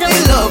 I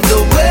love the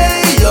way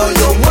you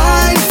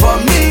wine for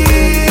me.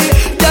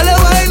 Girl, your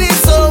wine is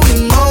so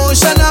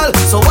emotional,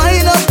 so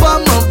wind up on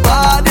my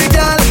body,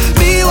 girl.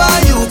 Me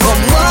while you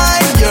come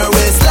wine your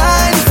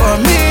waistline for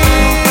me.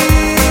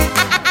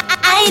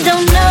 I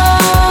don't know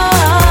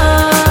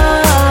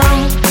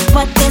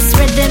what this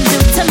rhythm do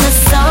to my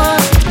soul.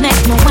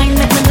 Make me wine,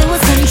 make me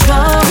lose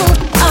control.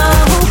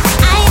 Oh,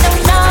 I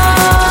don't know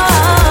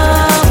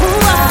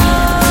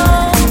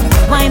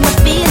why am I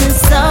feeling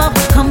so.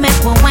 Come back,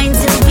 we'll wine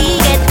till we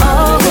get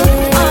old.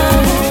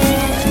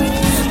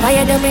 Why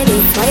you do me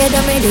this? Why you do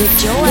me this?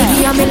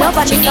 Baby, I'm in love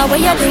and it's the way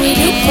you do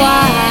it.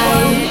 Why?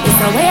 It's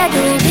the way you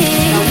do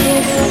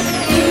it.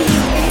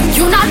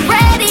 You not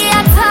ready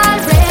at all,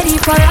 ready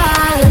for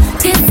all.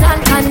 This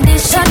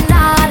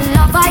unconditional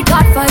love I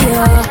got for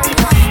you.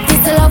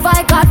 This love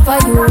I got for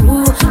you.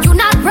 You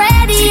not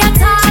ready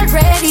at all,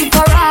 ready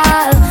for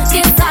all.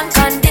 This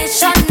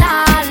unconditional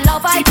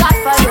love I got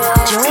for you.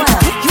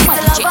 This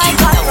love I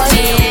got for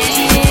you.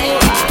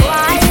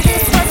 Why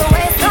this was a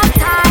waste of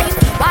time?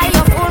 Why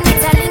you fool me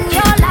telling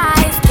your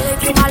lies?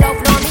 If you my love,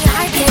 know me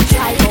I can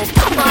try. Oh,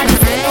 come on, no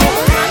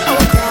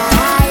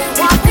cry.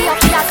 Walk me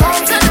up your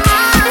fountain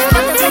high.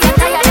 Until you're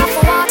tired of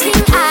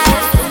walking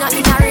eyes. Do not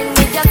in a ring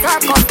with your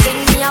circus. Sing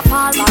me a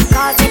fall back,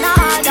 cause in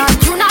all that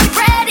you not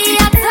ready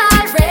at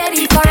all,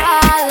 ready for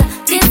all.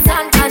 This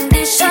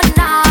unconditional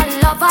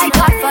love I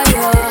got for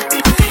you.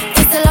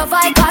 It's the love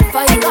I got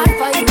for you.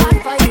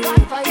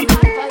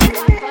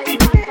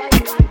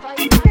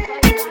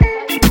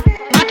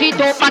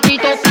 Back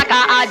it up like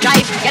a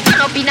drive. Get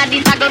turn up in a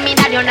this circle, me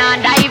that you not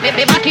dive.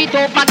 Baby, back it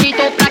up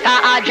like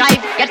a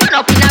drive. Get turn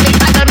up in a big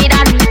circle, me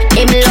that.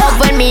 Him love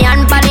me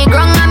hand pan the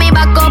ground and me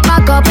back up,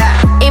 back up.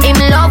 Him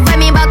love when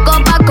me back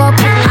up, back up.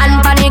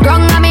 Hand pan the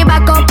ground and me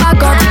back up,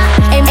 back up.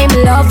 Him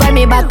love when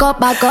me back up,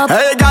 back up.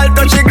 Hey, girl,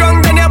 touch the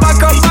ground, then you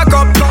back up, back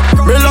up.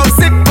 Me love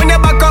sick when you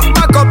back up,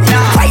 back up.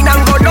 Fine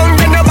and go down,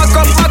 then you back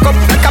up, back up.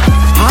 Back up,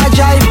 hard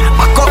drive,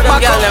 back up,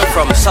 back up. Girl,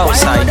 from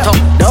Southside, top.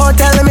 Don't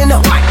tell me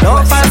no,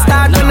 no fast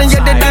start when you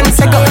the dance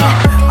go.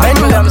 When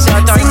you am so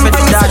dark, fit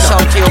the dash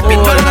out your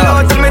hole.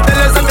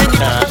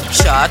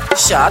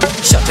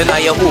 Shot in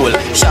your hole.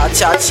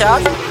 Shot,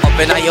 up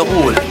in your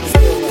hole.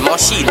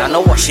 Machine and a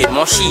washing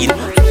machine.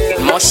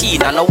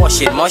 Machine and a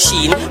washing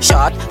machine.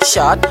 Shot,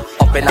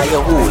 up in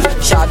your hole.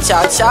 Shot,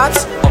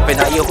 up in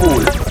your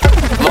hole.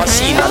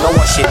 Machine and a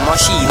washing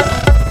machine.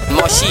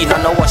 Machine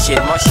and a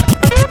washing machine.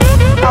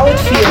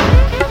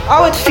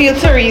 How it feel,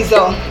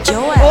 Teresa?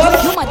 Joel,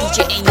 you my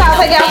DJ ain't cause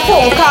I got a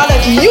phone call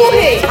that you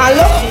here. And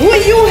look who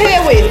you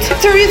here with.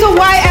 Teresa,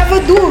 why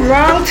ever do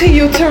wrong to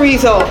you,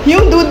 Teresa? You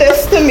do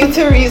this to me,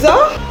 Teresa.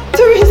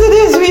 Teresa,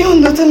 this what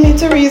you do to me,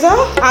 Teresa.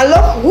 And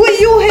look who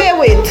you here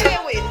with.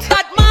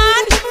 That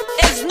man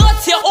is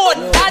not your own.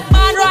 That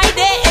man right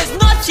there is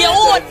not your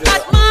own.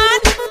 That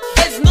man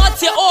is not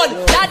your own.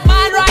 That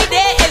man right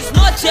there is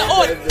not your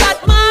own.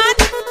 That man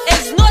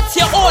is not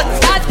your own.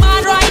 That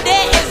man right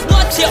there is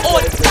not your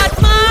own. That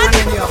man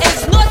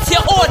is not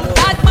your own.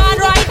 That man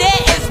right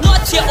there is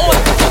not your own.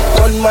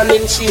 Gunman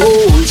in she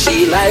hole,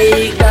 she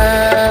like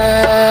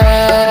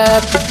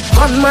that.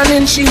 Gunman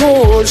in she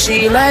hole,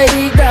 she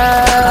like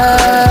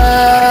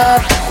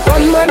that.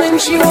 Gunman in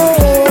she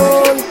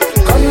hole,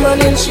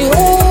 gunman in she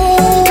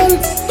hole,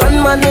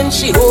 gunman in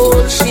she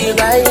hole, she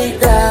like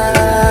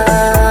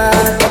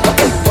that.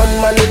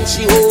 Gunman in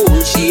she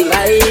hole, she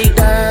like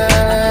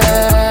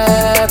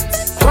that.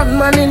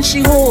 Gunman in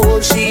she hole,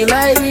 she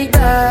like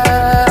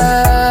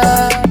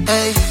that.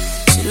 Hey,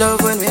 she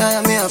love when we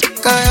hire me up,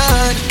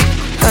 God.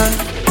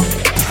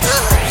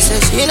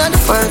 Says she not the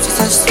first, she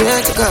says she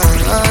swear to God.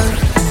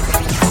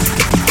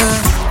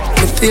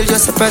 Me feel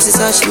just a person,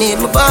 so she need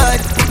my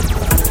body.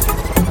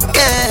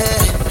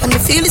 Yeah, and me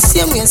feel the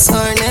same way, so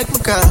her neck, my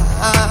girl.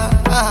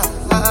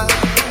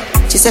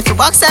 She said for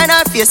box and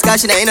her face,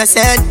 cause she not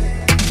innocent.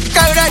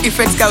 Carry her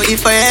different, cause we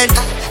different.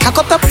 I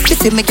cup up, she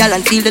feel me girl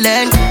and feel the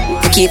land.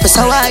 Me keep her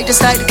so high,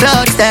 just like the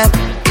clouds them.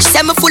 She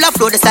said me full of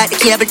flow, just like the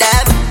cable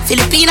dam.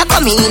 Filipina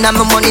come in and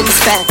my money me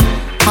spend.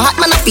 My heart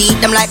man I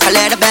beat them like a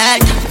leather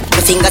bag.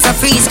 My fingers are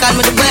freeze, call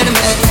me the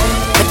weatherman.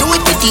 I do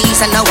it with ease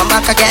and now I'm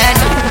back again.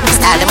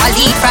 Style them I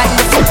lead right in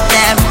the foot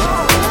them.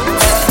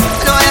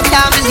 No, I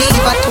can't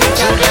believe I told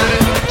you.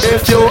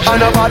 If you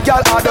and a bad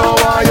girl, I don't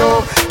want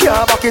you.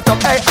 Can't back it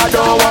up, hey, I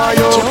don't want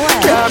you.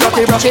 Can't rock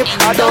it,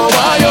 I don't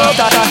want you.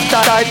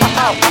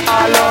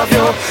 I love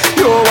you.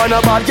 You and a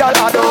bad girl,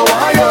 I don't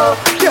want you.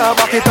 Can't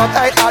back it up,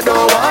 hey, I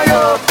don't want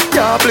you.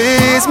 Can't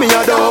please me,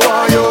 I don't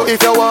want you.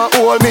 If you want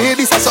hold me,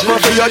 this is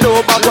something for you,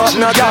 don't back up,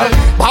 no girl.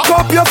 Back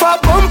up your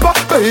fat bumper,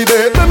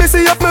 baby. Let me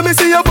see your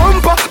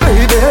bumper,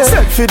 baby.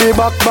 Set for the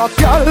back,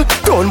 girl.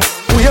 Don't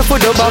wait for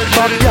the back,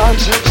 girl.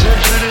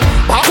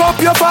 Back up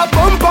your fat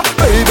bumper,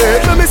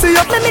 baby. Let me see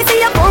your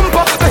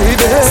bumper,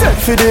 baby. Set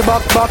for the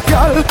back,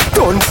 girl.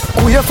 Don't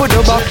wait for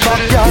the back,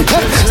 girl.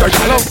 So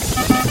girl,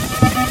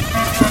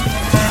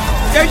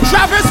 hey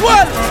Travis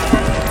World,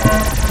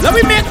 let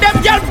me make them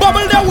girl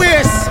bubble their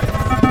waist.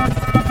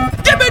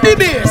 Give me the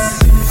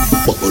bass.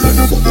 Bubble and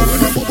a bubble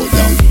and a bubble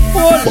down.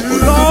 Oh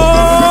Lord.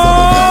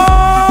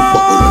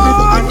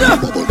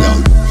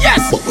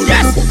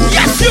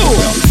 Yes, you.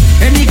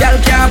 Any girl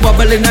can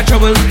bubble in a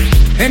trouble.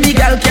 Any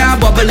girl can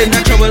bubble in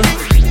a trouble.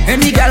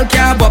 Any girl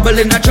can bubble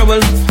in a trouble.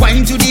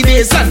 Wine to the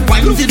bass and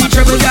wine to the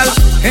treble, girl.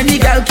 Any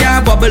girl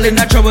can bubble in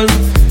a trouble.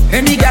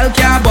 Any girl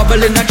can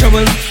bubble in a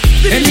trouble.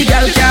 Any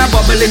girl can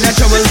bubble in a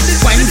trouble.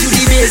 Wine to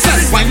the bass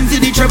and wine to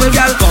the treble,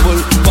 girl. Bubble,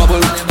 bubble,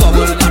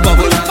 bubble,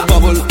 bubble,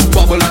 bubble,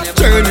 bubble.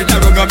 Turn it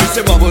around and me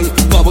say bubble,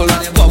 bubble,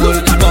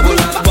 bubble, bubble,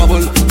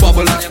 bubble,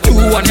 bubble.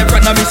 You and your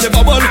friend and me say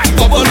bubble,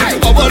 bubble,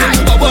 bubble,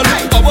 bubble,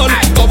 bubble,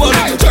 bubble.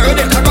 Turn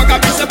it around and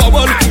me say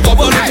bubble,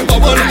 bubble,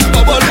 bubble,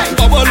 bubble,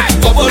 bubble,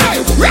 bubble.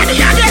 Ready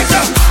again,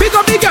 pick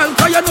up the girl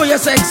 'cause you know you're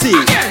sexy.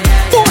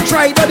 Don't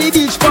try to the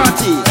beach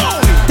party.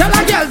 Tell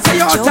a girl say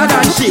you're hotter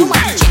than she.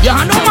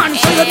 You're no man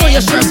so you know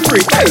you're stress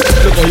free. Hey,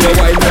 look how you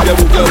wine when you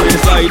move your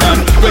waistline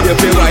and when you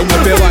play wine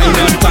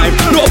on time.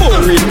 No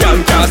boring girl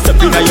can't step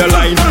in your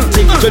line.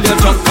 Think till you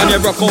drop and you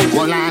rock out.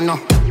 Hold on, no.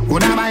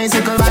 Would a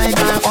bicycle bike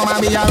and come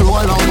and be a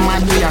roll out,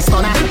 mad be a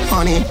stunner,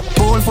 honey.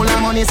 Pool full of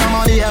money,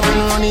 somebody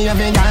having money,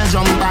 every girl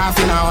jump off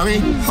in a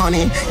hurry,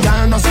 honey.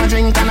 Girl does a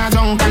drink and a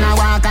drunk and a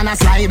walk and a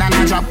slide and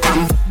a drop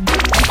come.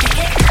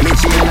 Me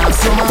chain up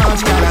so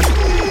much, girl,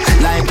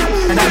 like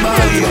and a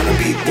bug.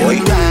 You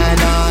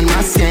ride on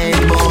my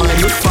skateboard,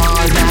 you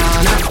fall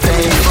down, I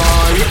pay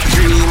for it.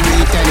 Dream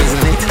weekend,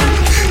 isn't it?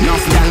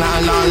 Enough girl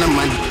all of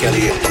my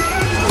Kelly.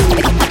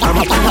 I'm a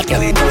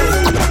Kelly boy.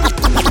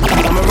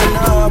 I'm a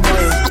Renal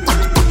boy.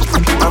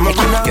 I'm a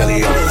Renal Kelly.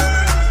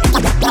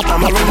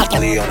 I'm a Renal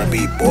Kelly on a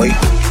beat boy.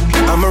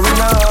 I'm a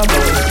Renal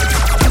boy.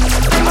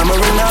 I'm a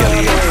Renal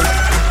Kelly.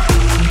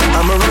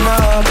 I'm a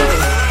Renal boy.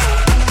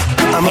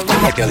 I'm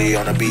a Kelly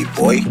on a beat,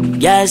 boy.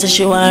 Yeah, so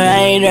she want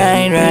ride.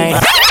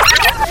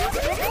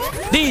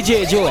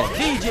 DJ Joel.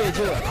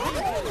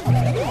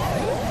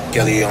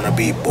 Kelly on a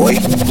beat, boy.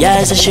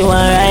 Yeah, so she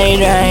want ride.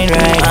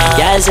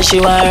 Yeah, so she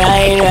want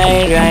ride.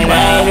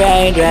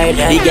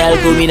 The girl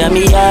come in on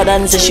me yard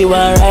and say she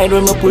want ride.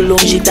 When me pull on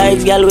she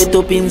tight, girl wet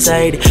up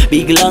inside.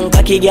 Big long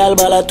cocky girl,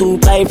 ball 2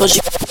 pipe, but she.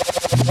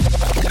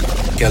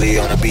 Kelly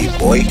on a beat,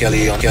 boy.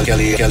 Kelly on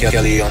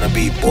a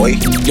beat, boy.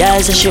 Yeah,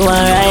 so she want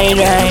ride.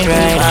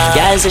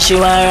 Yeah, so she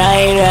want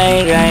ride.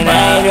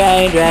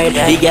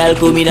 The girl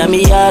come in on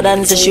me yard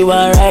and say she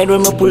want ride.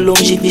 When me pull on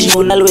she dish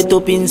all wet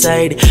up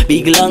inside.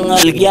 Big long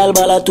girl,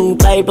 ball 2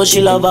 pipe, but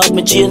she love out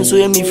me chain,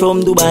 sway me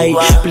from Dubai.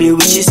 Play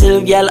with she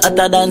self, girl,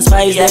 hotter than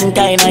spice. Them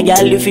kinda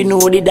girl, if you know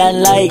the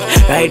dan like.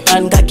 Right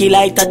pan cocky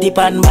like 30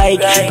 pan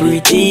bike.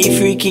 Pretty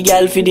freaky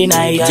girl for the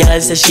night.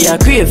 Girl say she a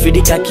crave for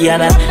the cocky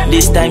and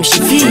this time she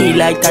feel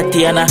like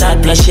Tatiana.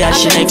 Plus she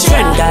next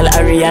friend call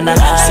Ariana.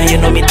 So you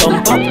know me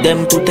thump up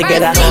them two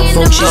together.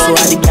 Fuck she so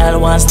the girl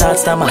want start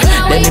stammer.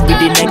 Then it be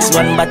the next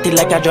one batty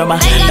like a drummer.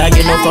 Now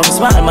you know from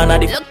small man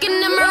the look in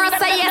the mirror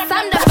say yes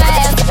I'm the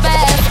best.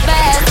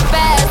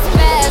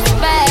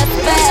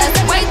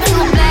 Way too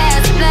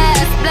blessed.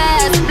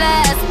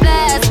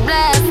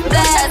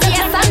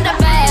 Yes I'm the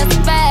best.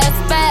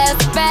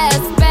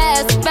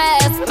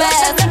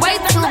 Way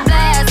too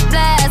blessed.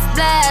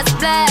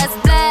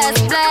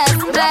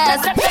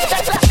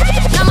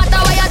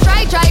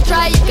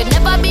 You can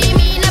never be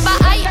me, never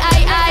I.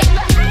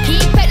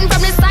 Keep petting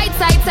from the side.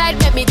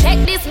 Let me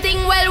take this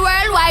thing well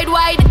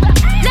worldwide.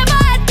 Never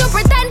had to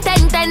pretend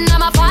 10.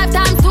 I'm a 5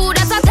 times 2,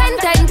 that's a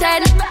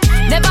 10.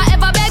 Never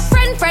ever beg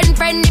friend.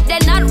 If they're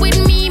not with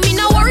me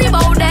no worry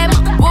about them.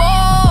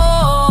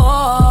 Whoa,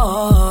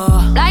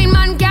 blind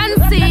man can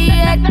see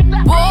it.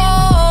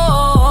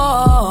 Whoa,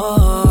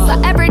 so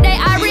every day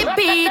I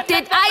repeat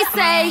it. I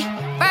say,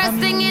 first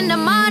thing in the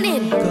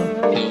morning,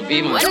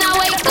 when I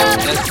wake up,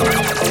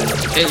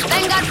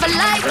 thank God for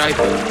life.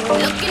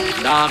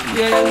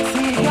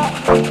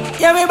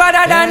 Yeah, we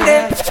better than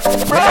them.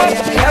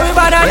 Yeah, we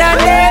better than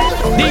them.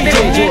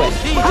 DJ Joel.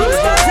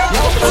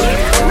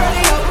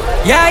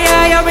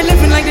 Yeah, we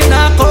living like the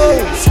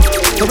narcos.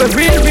 So we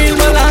real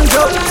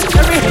Melanjo.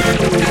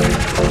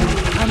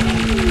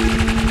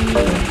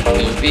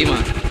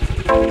 V-Man,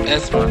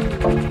 S-Man,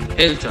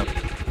 Hilltop,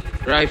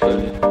 Rifle,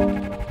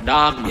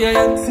 Dogman.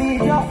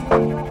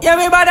 Yeah,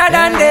 we better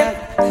than them.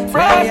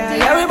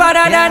 Yeah, we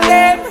better than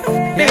them.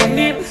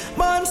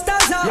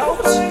 Monsters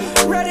out,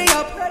 ready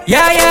up.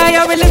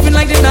 Yeah, we living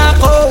like the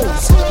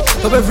narcos.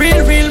 Cause we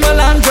real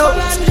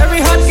Melanjos.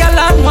 Every hot gal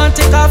and want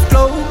take off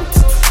clothes.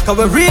 Cause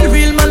we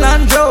real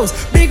Melanjos.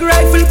 Big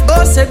rifle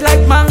busted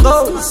like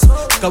mangoes.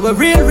 Cause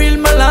we real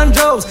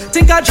Melanjos.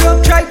 Think I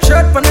drop tripe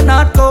shirt from the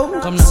North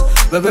Coast.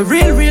 But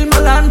we real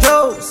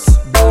Melanjos.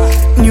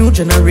 New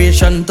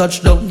generation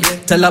touchdown.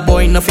 Tell a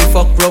boy nothing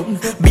fuck round.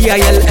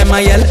 B-I-L,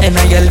 M-I-L,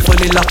 N-I-L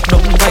fully locked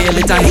down.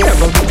 Violate a hero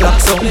with clock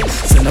sound.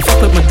 So no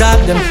fuck with my dog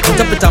them. Put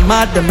up with a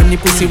mad them. Any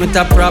pussy with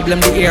a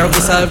problem, the air will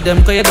solve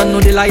them. Cause you don't know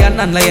the lion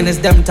and lion is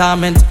them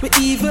torment. We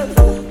evil,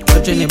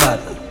 touch any bad.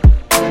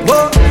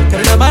 Whoa,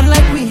 tell a man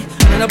like we,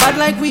 and a bad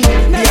like we.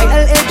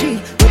 B-I-L-A-G,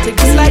 don't take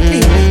this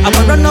lightly.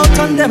 I'ma run out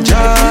on them.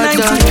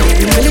 90,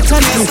 in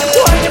militant blue.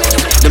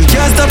 Them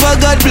can't stop a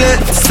God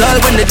bless. All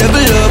when they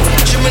double up.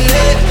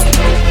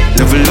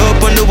 Level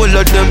up on the wall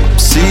of them.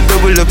 See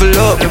double level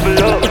up.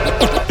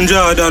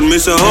 Jordan, me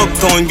say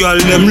uptown girl,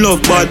 them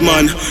love bad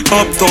man.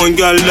 Uptown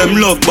girl, them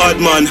love bad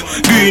man.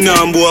 Green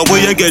and boy,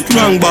 where you get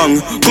wrong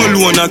bang.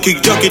 Colonna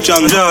kick Jackie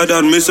Chan.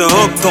 Jordan, me say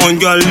uptown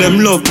girl,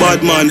 them love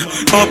bad man.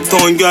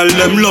 Uptown girl,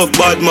 them love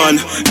bad man.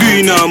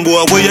 Green and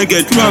boy, where you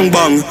get wrong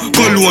bang.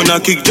 Colonna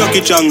kick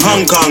Jackie Chan,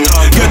 Hong Kong.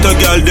 Get a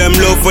girl, them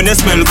love when they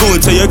smell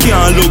good. So you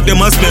can't look,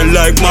 them a smell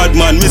like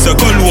madman. Me say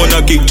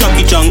Colonna kick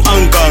Jackie Chan,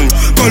 Hong Kong.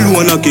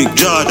 Colonna kick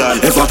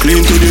Jordan. If I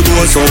clean to the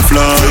bone, so fly.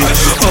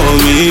 Oh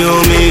me,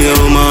 oh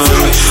man.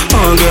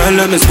 Oh girl,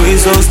 let me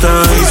squeeze those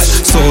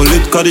thighs. So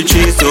lit, cause the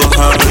cheese so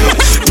high.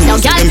 Them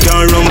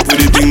can't run with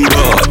the thing,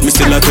 but me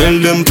still I tell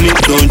them please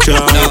don't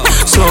try.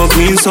 So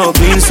clean, so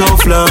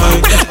fly.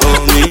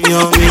 Oh me,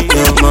 oh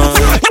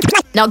man.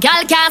 No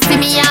girl can't see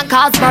me and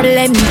cause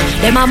problem.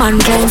 Them a man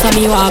clown so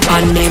me walk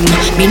on them.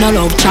 Me no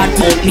love chat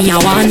but me I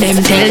want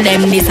them. Tell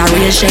them this a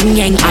real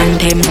Shenyang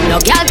anthem. No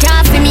girl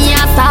can't see me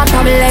and start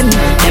problem.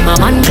 Them a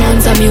man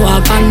clown so me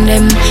walk on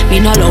them. Me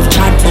no love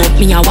chat but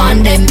me I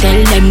want them. Tell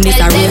them this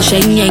a real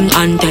Shenyang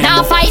anthem.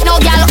 Now fight no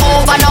girl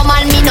over no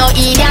man, me no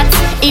idiot.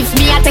 If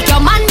me I take your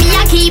man, me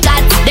I keep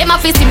that. Them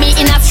a see me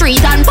in a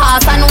street and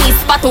pass and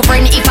whisper to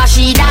friend if I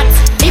she that.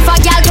 If a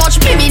girl touch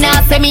me, me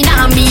nah say me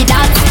nah be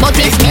that. But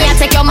if me I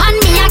take your man,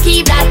 me I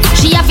keep that.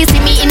 She have to see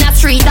me in a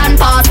street and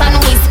pass and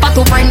whisper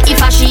to friend if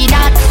I she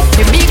that.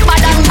 Me big bad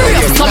and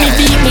brave, so me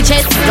beat me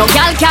chest. No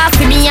girl can't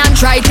see me and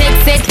try take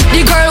it.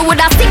 The girl with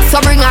a stick,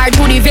 so bring her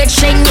to the vet.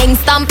 Shenyang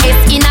stamp S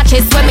in a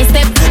chest when me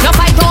step. No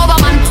fight over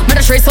man, me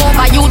the stress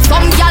over youth.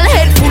 Some girl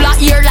head full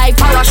of ear like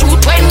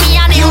parachute. When me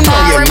and him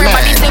bar,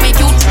 everybody say me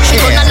cute. She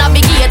turn a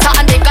navigator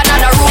and take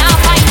another route. Now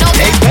fight no.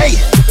 Hey,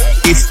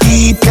 if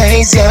he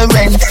plays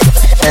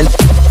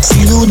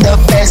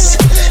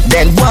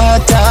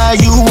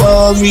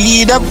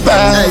read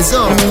about.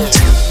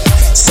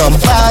 Some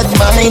bad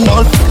mind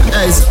not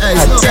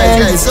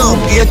attend to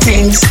your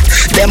things.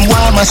 Them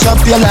want mash up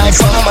your life,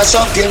 mash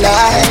up your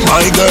life.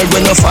 My girl,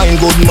 when you find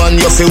good man,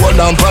 you feel hold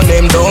on for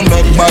them. Don't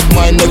make bad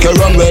mind, make you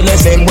run well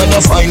FM. When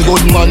you find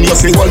good man, you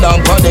feel hold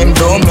on for them.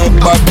 Don't make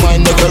bad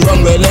mind, make you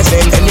run well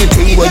FM.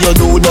 Anything where you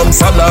do, them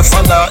follow.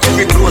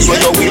 Every clothes where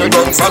you wear,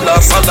 them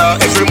follow.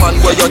 Every man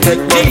where you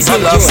take, them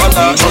follow.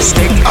 Just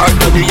take hard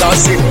to the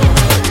yassin.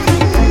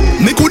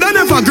 Me coulda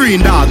never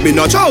green dog, me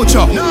no chow.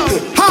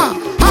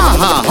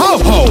 Ha, ho,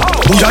 ho.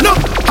 Booyah no,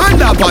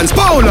 underpants,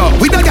 polo.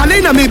 With the gal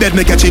inna me bed,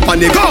 make a chip on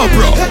the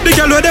GoPro. The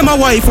gal with them a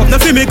wife up, no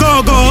fi me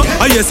go.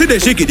 I you see the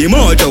shaky the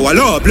mojo, a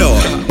low blow.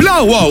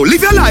 Blow wow,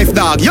 live your life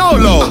dog,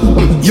 YOLO.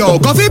 Yo,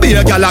 go fi be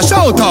a gal a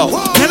shout out.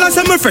 Tell us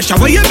I'm fresh,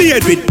 how you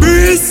beard with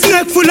breeze.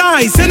 Neck full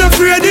ice, and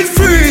afraid it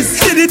freeze.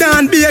 See the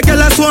down, be a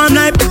gal a swarm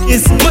like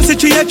bees. Must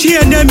see a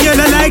chain, them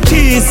yellow like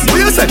cheese.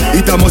 What you say?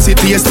 It a must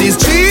taste this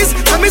cheese.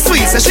 Tell me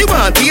sweet, say she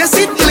want taste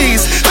it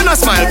please. And I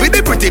smile with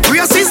the pretty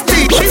braces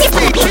teeth.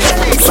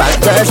 Fat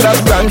girls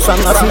love run from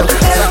a few.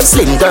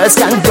 Slim girls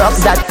can drop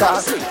that car.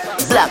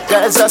 Black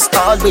girls just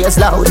always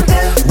loud.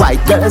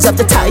 White girls have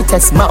the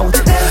tightest mouth.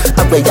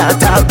 And we all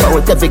talk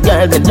about every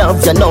girl we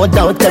love, you no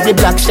doubt. Every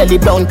black, Shelly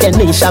Brown,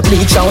 Kenisha,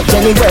 bleach out.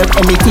 Any work,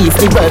 any teeth,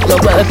 the work, no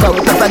work out.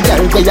 If a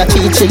girl they a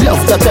cheat, she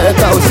love the Kirk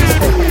out.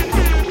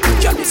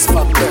 Johnny's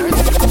fuck girl.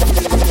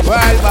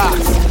 World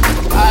boss.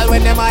 All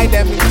when them hide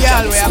them,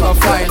 girl, we have to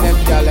find them,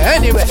 girl.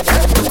 Anyway.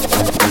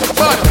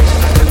 But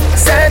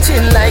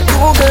searching like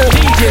Google,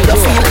 you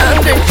feel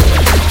hungry.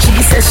 She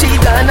says she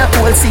gonna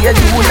hold see you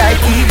like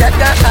he that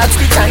got ask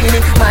the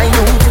tiny. My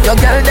youth, your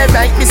girl they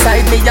right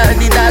beside me. You're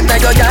the dog, now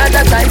your yard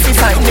that time to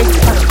find me.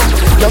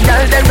 Your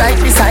girl they right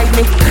beside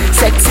me.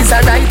 Sex is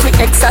alright, we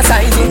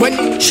exercising.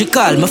 When she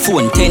call my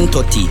phone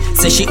 10:30,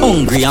 say she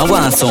hungry and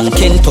want some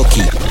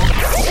Kentucky.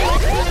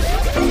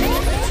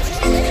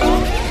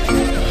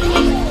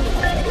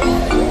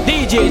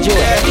 DJ Joe.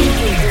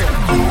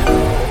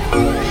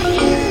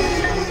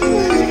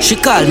 She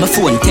call my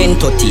phone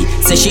 10:30,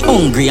 say she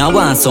hungry and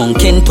want some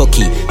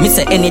Kentucky. Me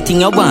say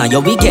anything you want,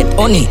 you we get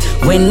honey.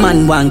 When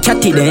man want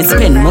catty, then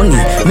spend money.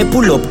 Me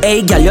pull up,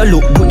 hey girl, you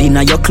look good in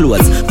your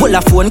clothes. Pull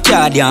a phone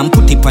card and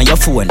put it on your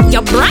phone.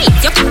 You're bright,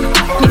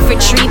 me for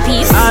 3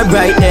 piece.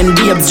 Alright then,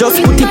 babes,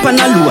 just put it on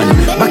a loan.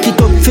 Back it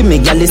up for me,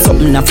 girl, it's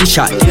something a fish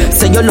shot.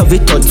 Say you love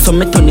it out, so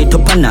me turn it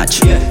up a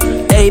notch.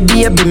 Hey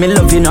baby, me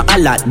love you not a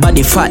lot.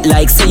 Body fat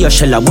like say you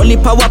shell a wally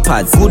power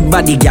pads. Good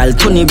body girl,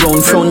 turn it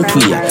round front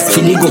way.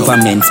 Feel the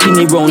government, spin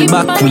it round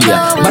back way.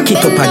 Back it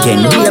up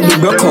again, baby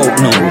broke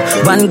out now.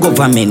 One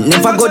government,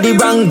 never go the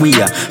wrong way.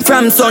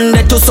 From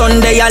Sunday to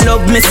Sunday, I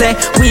love me say.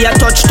 We a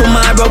touch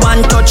tomorrow,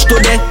 one touch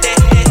today.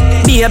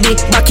 Baby,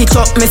 back it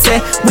up me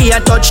say. We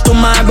a touch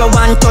tomorrow,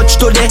 one touch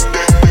today.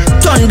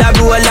 Thunder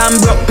roll and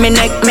broke me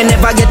neck. Me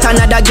never get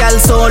another girl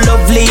so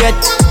lovely yet.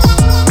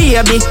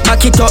 Baby,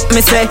 back it up,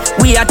 me say.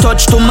 We a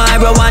touch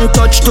tomorrow, one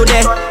touch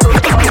today.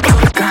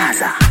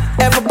 Gaza.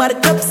 Everybody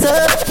cups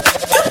up.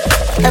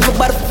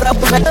 Everybody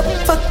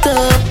fucked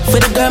up. For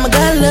the girl my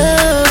girl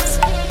loves.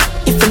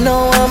 If you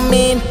know what I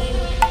mean.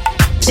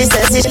 She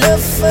says she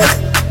love fuck.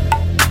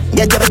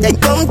 Get your thing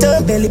pumped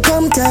up, belly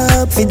pumped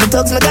up. Feed the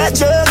dogs, my got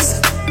drugs.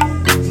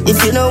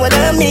 If you know what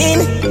I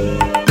mean.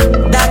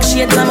 Dark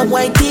shades on my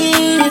white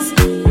tees.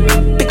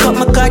 Pick up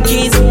my car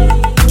keys.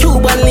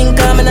 Cuban link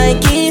on my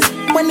Nikes.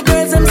 When the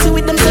girls I'm see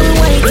with them some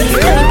white tees.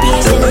 Any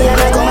piece in me and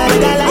I come out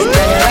with a light.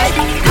 Right?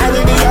 I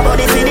will be your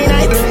body for the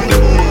night.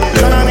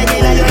 Don't know me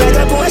like you like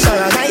a portion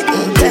all night.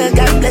 Tell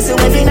God bless you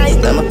every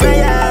night. I'm a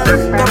prayer.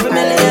 Couple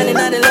million in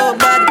the low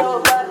bad.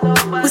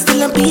 We still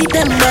don't beat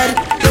them bad.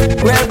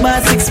 Red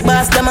bar, 6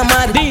 bars, them a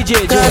mad.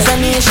 DJ Cause a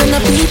nation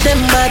don't beat them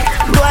bad.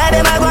 Boy,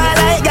 them a go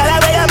like gala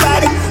where your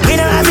body. We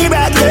don't have the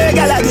brag,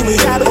 gala give me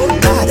job.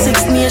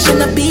 6 nation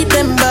don't beat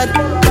them bad.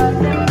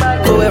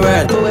 Go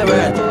away, go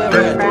away.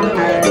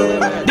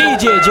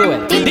 DJ Joe.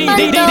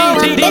 DJ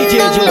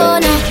Joe.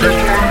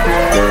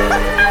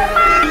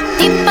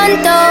 Tip and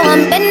toe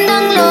and bend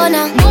down low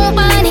now. Boom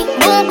bunny,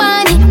 boom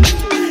bunny.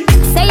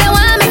 Say you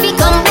want me fi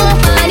come boom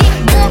bunny,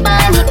 boom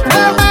bunny,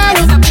 boom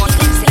bunny.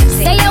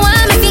 Say you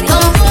want me fi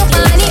come boom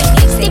bunny.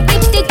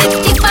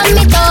 Tip on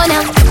me toe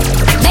now.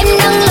 Bend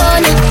down low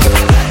now.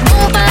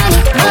 Boom bunny,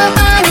 boom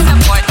bunny.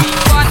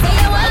 Say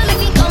you want me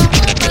fi come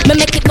boom bunny. Me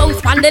make it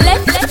bounce on the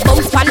left,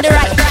 bounce on the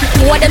right.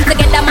 Two of them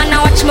together, man, I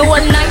watch me all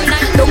night.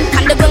 Don't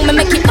on the ground, me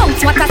make it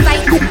bounce. What a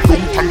sight.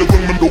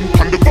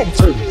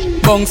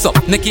 Bounce up,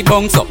 Nicky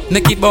bounce up,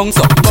 Nicky bounce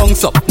up,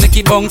 bounce up,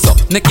 Nicky bounce up,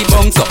 Nicky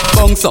bounce up,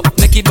 bounce up,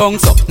 Nicky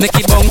bounce up,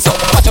 Nicky bounce up.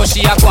 Watch how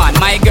she a go on,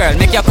 my girl,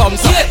 make your come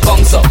up.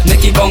 Bounce up,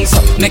 Nicky bounce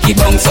up, Nicky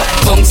bounce up,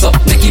 bounce up,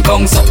 Nicky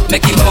bounce up,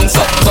 Nicky bounce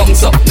up,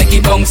 bounce up,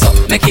 Nicky bounce up,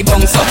 Nicky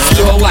bounce up.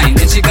 Slow wine,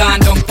 then she gone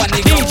down on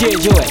the DJ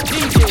Joe.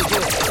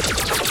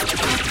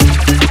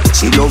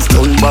 She love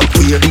turn back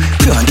way.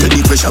 Can't tell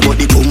the pressure but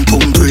the pum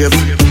pum brave.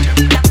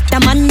 The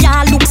man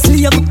ya look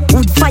slave.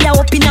 Wood fire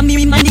up in a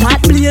me man the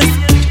hot blaze.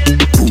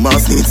 Puma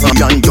snakes for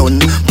the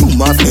undone.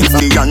 Puma snakes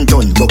for the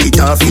undone.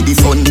 Bucket off for the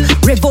fun.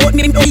 Revolt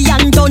me the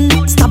undone.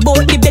 Stab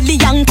out me belly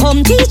and come.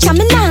 Teacher,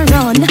 me nah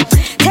run.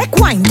 Take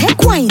wine,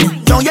 take wine.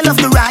 Don't you love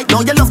the ride?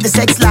 Don't you love the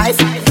sex life?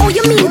 Oh,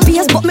 you mean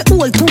beers, but me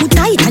hold too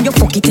tight. And you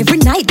fuck it every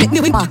night. Make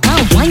me walk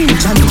and wine,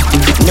 Johnny.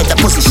 Get a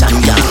position,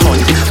 ya hun.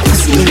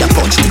 Pussy me a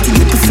punch, get in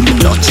the for me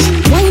lunch.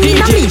 Wine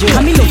in a me,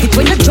 and me love it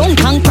when you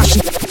drunk and crash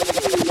it.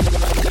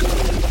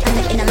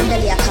 In a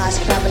belly a cause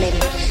problem.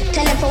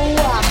 Telephone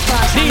walk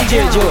fast.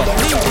 DJ Joe.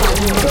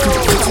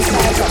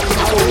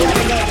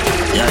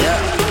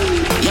 Yeah.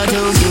 You're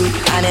too cute,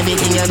 and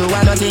everything you do,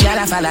 I don't think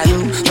I'll follow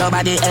you. Your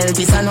body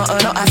healthy, so no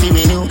happy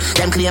with you.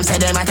 Them claims say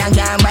them I can't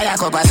buy a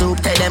cup of soup.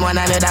 Tell them one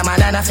another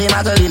man and a fame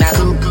a girl in a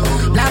group.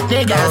 Black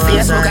the girl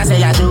Facebook I say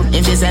you true.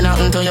 If she say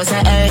nothing to you,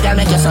 say hey girl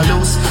make you so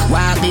loose.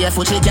 Walk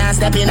barefoot, she can't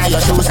step in your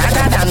shoes.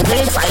 Hotter than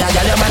great fire,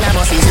 girl your man a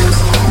must be loose.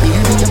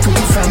 Baby you're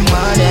pretty from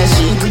Monday,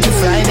 she pretty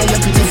Friday,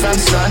 you're pretty from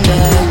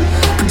Sunday.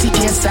 Pretty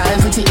hairstyle,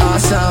 pretty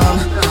awesome.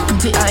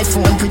 Pretty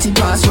iPhone, pretty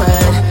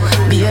password.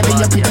 Baby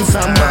you're pretty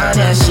from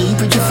Monday, she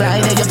pretty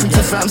Friday, you're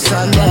pretty from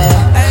Sunday.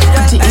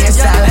 Pretty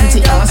hairstyle,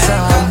 pretty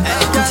awesome.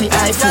 Pretty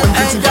iPhone,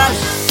 pretty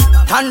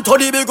password. Tan to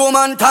the big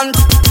woman, tan.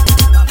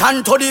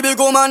 Tan to the big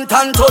woman,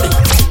 tan to the.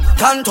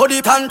 Tan to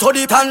the, tan to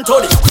the, tan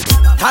to the.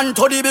 Tan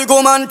to the big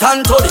woman,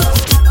 tan to the.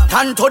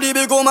 Tan to the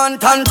big woman,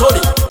 tan to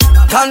the.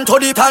 Tan to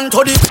the, tan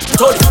to the,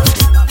 to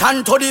the.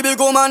 Tan to the big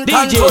woman,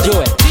 tan to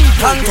the.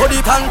 Tan to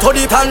the, tan to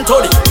the, tan to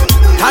the.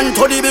 Tan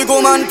to the big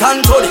woman,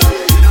 tan to the.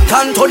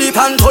 Tan to the,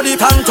 tan to the,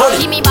 tan to the.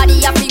 Give me body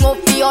a fling up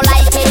for your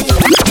like it.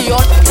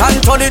 Tan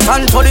to the,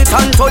 tan to the,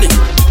 tan to the.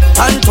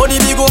 Tan to the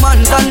big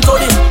woman, tan to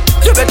the.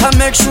 You better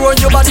make sure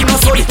your body no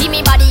solid. Give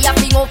me body a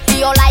fling up for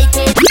your like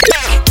it.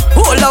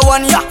 Hold the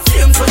one, yeah.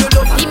 Same for you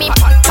love.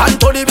 Tan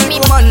to the big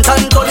woman,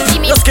 tan to the.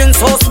 Your skin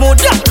so smooth,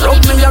 yeah. Rub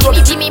me, yeah, rub.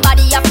 Give me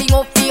body a fling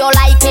up for your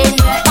liking.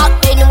 Back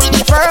then with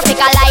the perfect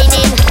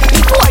aligning.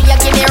 Before you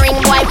give me ring,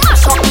 boy,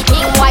 mash up the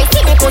thing, boy.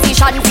 See me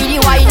position, feel the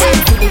whining.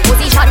 See me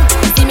position,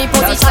 see me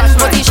position,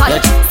 position.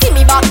 See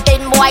me back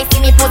then, boy,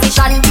 see me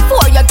position.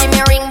 Before you give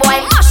me ring,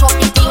 boy, mash up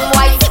the thing,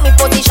 boy. See me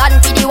position,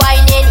 feel the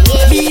whining.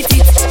 Yeah. Beat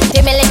it,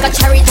 they me like a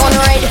cherry turn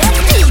red.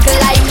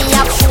 Eagle eye me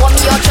up, show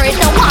me your trade.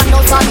 No man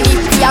knows on me,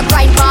 be a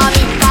grind for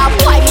me.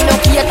 Boy, me no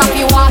care if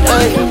you want.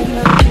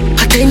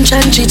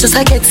 Attention, she just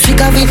I get sick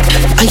of it.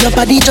 And your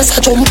body just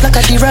a jump like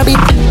a rabbit.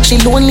 She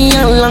lonely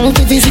and long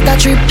to visit a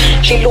trip.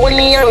 She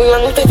lonely and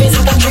long to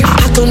visit a trip.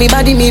 I told me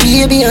body, me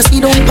baby, and she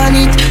don't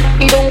panic.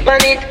 He don't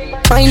panic.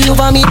 Fine, you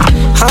vomit.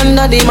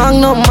 Under the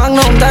magnum,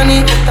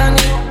 tonic.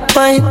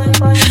 Fine,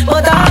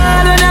 but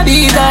I don't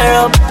beat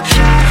her up.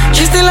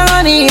 She still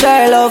a need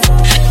her love.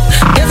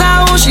 Guess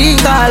how she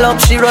call up.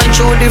 She run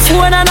through the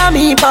phone and a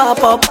me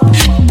pop up.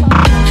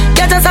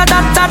 Get us a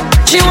that.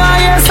 She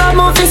want hear some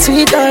of it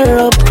sweet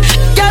her up.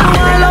 Girl,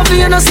 I love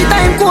you, no see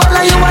time cold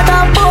like you want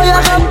that boy, I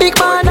got big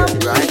man.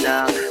 Right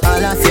now,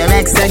 all of your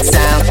XX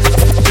sound,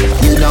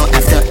 you don't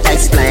have to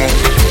explain.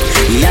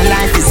 Your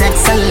life is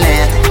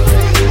excellent.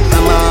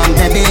 Come on,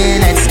 baby,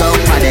 let's go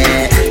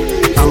party.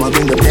 I'ma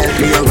bring the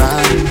Bentley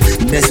around,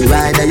 best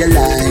ride of your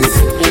life.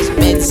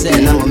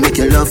 And I'ma make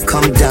your love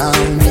come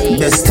down.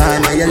 Best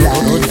time of your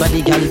life.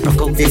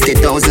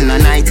 50,000 a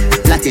night.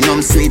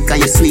 Platinum sweet, cause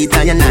you're sweet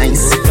and you're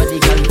nice.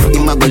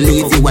 I'ma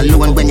believe you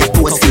alone when you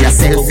post for your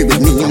selfie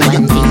with me.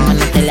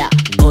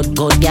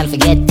 Good girl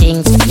forget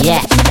things,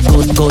 yeah.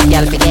 Good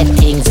girl forget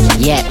things,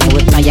 yeah. You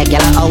would buy a girl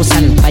a house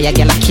and buy a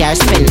girl a car,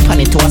 spend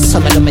money to a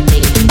summer of me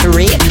thing.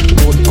 Great,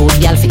 good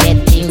girl forget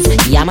things,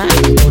 yeah man.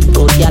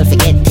 Good girl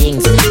forget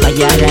things. Buy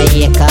a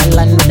acre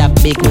land with a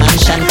big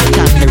mansion, put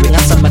on the ring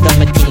and some of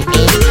me thing.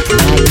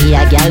 Nah,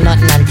 yeah, girl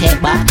nothing and take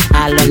back.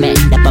 All of me,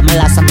 the bum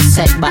last some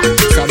setback.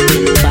 Some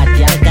big bad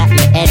girl got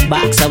me head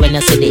back. So when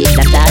you see this,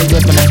 that all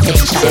good when I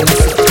take shot.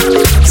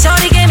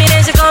 Shorty gave me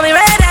then she call me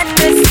red and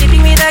it's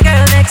sleeping with a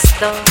girl next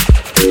door.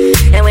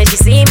 And when she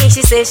see me,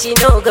 she says she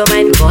no go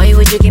mind. Boy,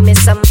 would you give me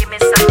some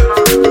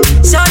more?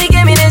 Shorty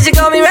gave me then she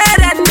call me red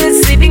and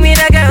it's sleeping with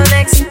a girl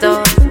next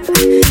door.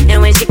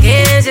 And when she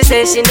came, she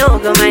says she no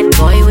go mind.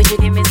 Boy, would you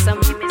give me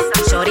some?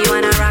 Shorty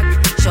wanna rock,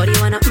 shorty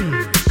wanna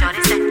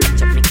Shorty said,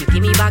 catch up, make you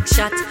give me back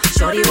shot.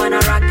 Shorty wanna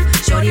rock,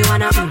 shorty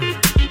wanna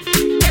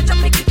catch up,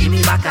 make you give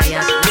me back a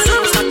yacht.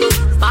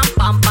 Pam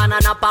pam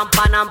banana pam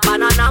panam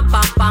panana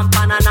pam pam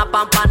banana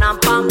pam panam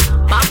pam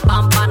pam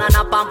pam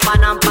banana pam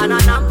panam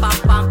panana pam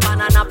pam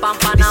banana pam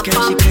panam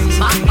pam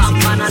pam pam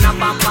banana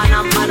pam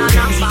panam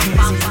panana pam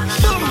pam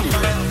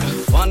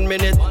banana. 1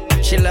 minute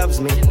she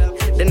loves me,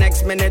 the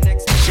next minute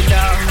she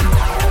down.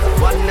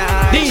 One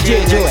night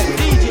DJ Joey,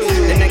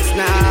 the next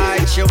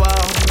night she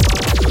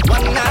won't.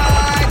 One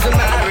night we're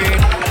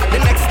married, the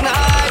next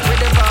night we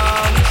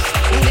divorce.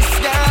 This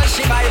girl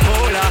she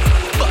bipolar,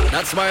 but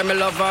that's why me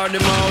love her the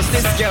most.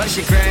 This girl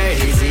she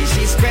crazy,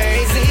 she's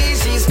crazy,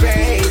 she's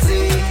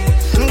crazy.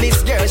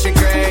 This girl she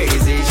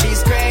crazy,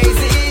 she's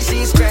crazy,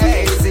 she's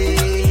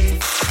crazy.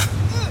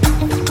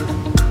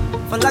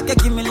 For like you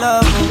give me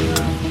love.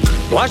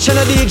 Watching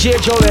a DJ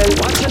Joel,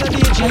 watching a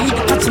DJ.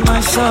 That's my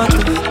shot.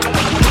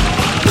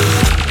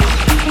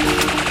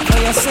 For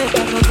your sake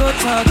I will go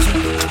touch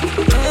you.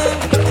 Yeah.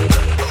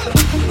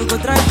 We go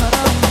drive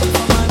around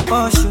for my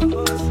Porsche.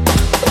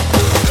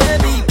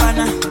 Baby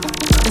pana,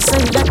 say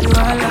that you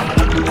are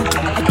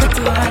I got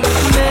you all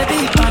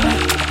baby, pana.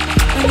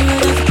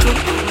 Anywhere you go,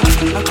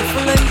 I can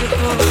follow you to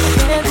go,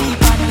 baby,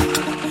 pana.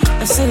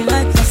 I say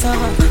like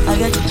cassava, I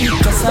got you deep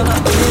cassava,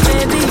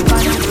 baby,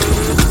 pana.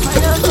 My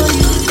love for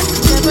you,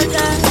 never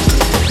die.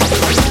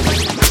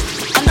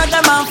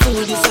 Another man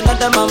food is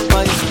another man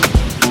poison.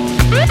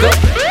 Go,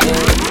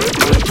 yeah.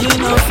 You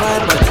know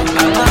fine, but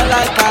I'm not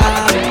like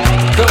that.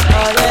 Go,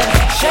 oh yeah.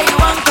 Sure you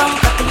want come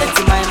calculate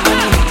my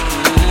money.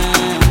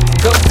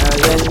 Go, oh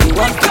yeah. You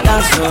want to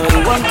dance, or you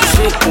want to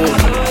shake, oh.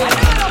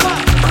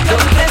 Go,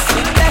 bless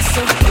you,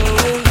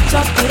 oh.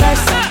 Chop the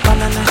rice and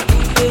banana.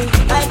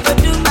 I could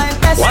do my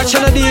best. Watch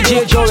on the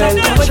DJ Joel.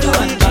 But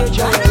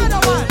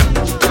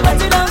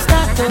you don't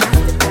start to.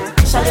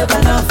 Shall you go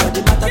now for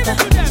the matata?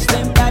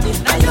 Slim daddy,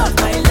 I love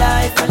my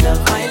life, I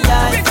love my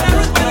life, I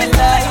love my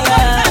life.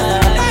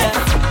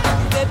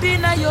 Baby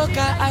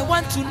Nayoka, I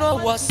want to know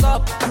what's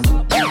up.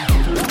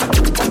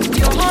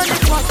 Your money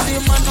for the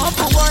man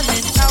number one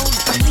in town.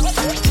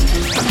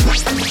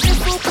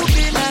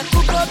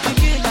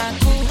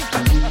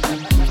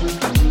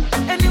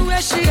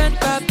 Anywhere she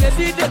enter,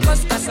 baby, they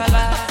cause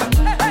casala.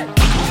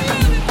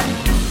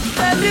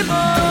 Baby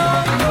mo,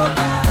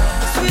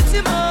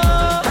 sweetie mo.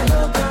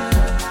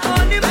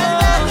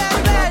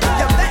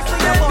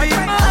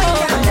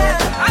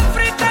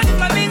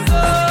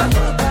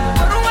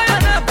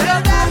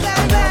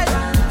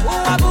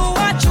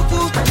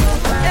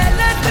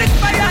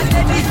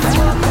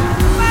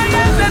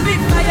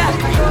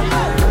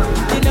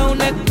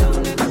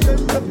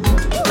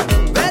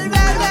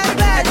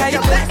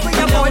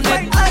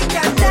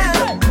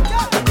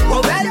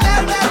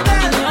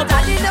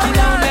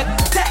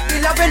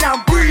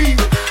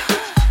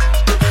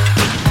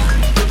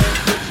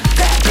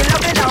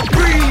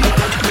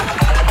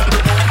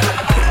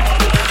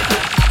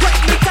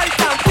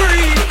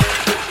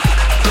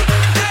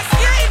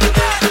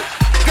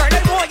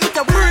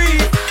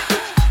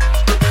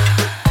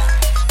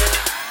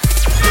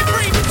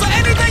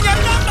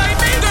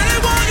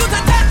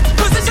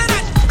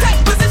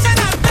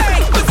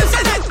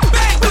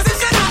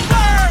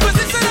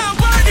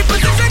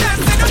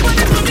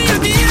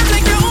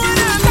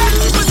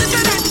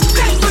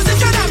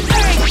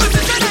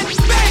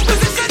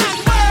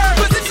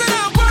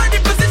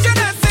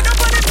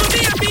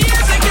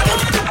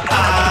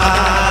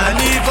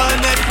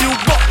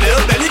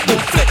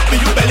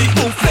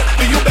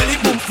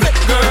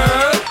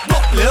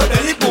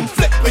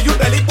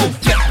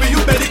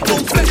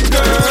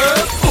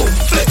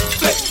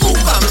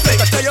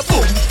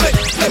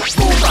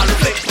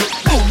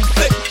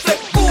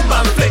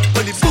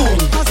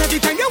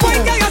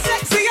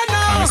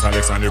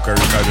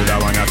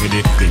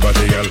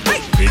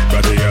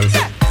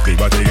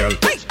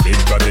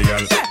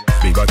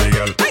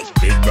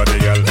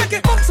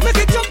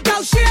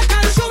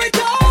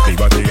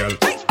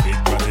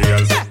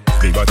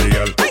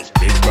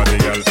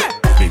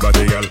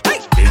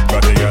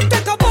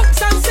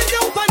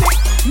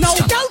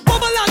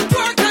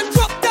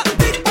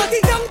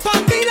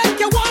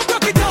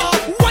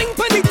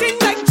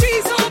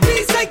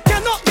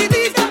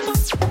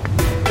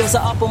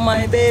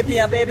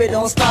 Baby,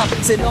 don't stop.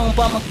 Sit down,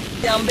 pama,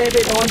 damn baby,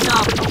 don't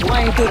stop.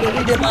 Wine to the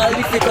rhythm, I'll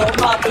lift it up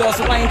back. Just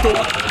wine to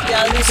the,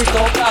 I'll lift it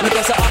up back.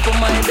 Because I up on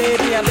my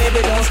baby, and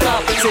baby, don't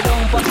stop. Sit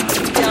down, pama,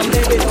 damn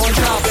baby, don't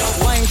stop.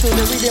 Wine to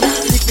the rhythm,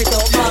 I'll lift it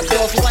up back.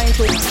 Just wine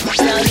to the,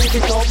 I'll lift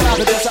it up back.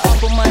 Because I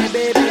up on my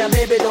baby, and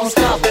baby, don't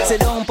stop. Sit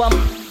down, pama,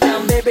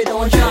 damn baby,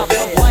 don't stop.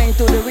 Wine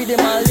to the rhythm,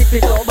 I'll lift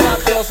it up back.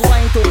 Just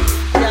wine to the,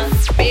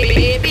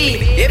 baby,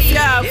 if you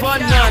have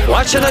fun, man.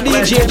 Watch on the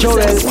DJ Joel.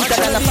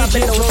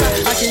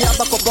 And she have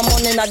a cup of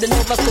money in the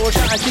Nova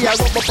Scotia. And she a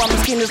rub up on my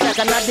skin, it's like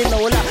a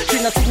Nadinola. She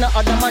no see no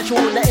other man, she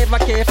would ever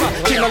care for.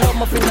 She no love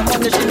me for the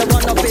money, she no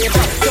want no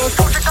paper.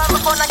 So she call me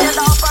phone and get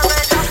the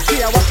operator.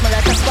 She a watch me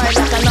like a spy,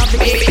 like a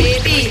navigator.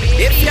 Baby,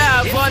 if you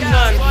have fun,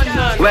 man.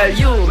 Well,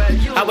 you,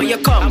 how will you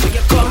come?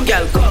 Come,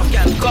 girl, come.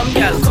 Come,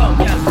 girl, come.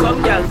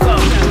 Come, girl,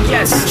 come.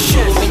 Yes,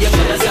 show me your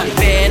colors and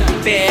bend.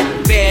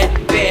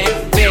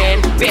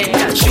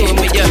 Show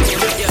me your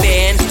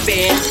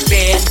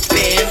bend.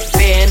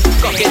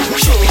 Cock it,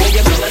 show me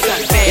your colors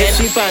and bend.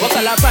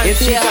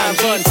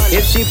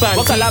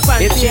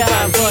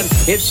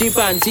 If she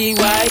panty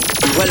white,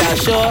 well I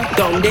sure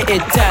down the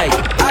head tight.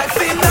 I've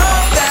seen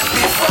enough that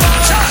before,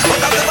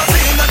 but I've never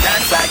seen a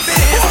dance like this.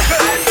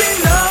 I've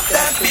seen enough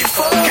that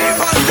before.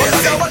 Keep on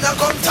this, I wanna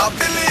come top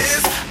the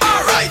list.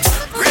 Alright,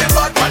 real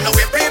bad man, the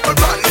way people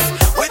pants.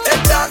 With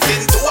them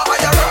dancing to a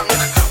higher rank.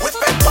 With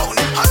pen pound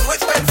and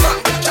with pen frank.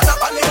 Shut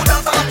up and you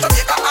dance on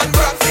Jamaica and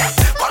France.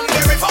 On the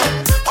river,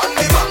 on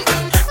the bank.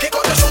 Kick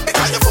out the shoot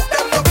because you book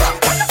them no crank.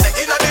 What you say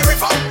in the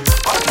river,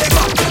 on the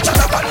bank. Shut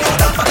up and you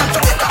dance on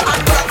Jamaica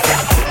and France.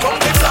 Come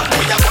the flank,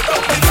 we a go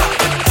down the flank.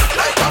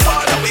 Like a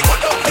baller, we go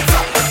down the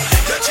flank.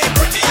 You're cheap,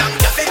 pretty and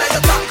just in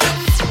your tank.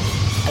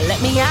 Let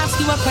me ask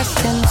you a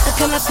question.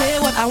 Can I say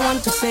what I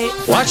want to say?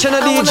 Watch on the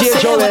DJ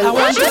Joel. I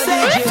want to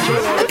say.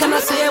 Can I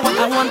say what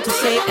I want to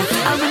say?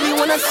 I really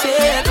wanna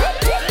say it.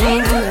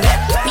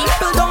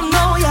 People don't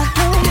know ya,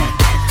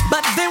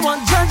 but they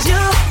won't judge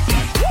you.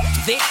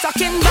 They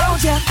talking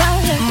about ya,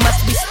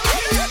 must be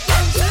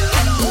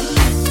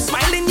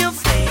smiling your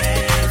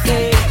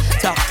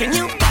face, talking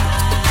you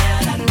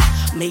bad,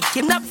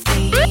 making up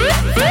things.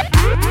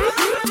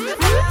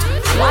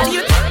 While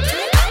you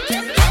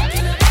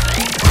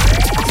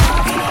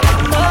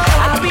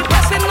I'll be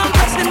pressing on,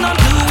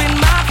 doing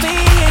my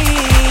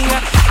thing.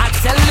 I'm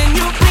telling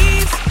you,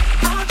 please,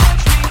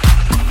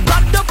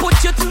 God don't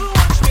put you to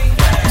watch me.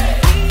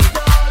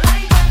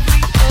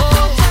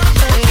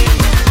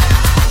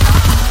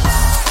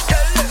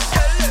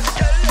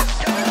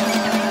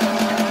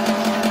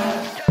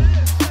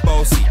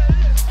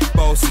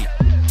 Bossy,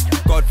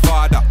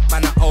 Godfather,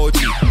 man a OG,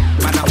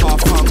 man a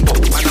half humble,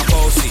 man a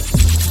bossy.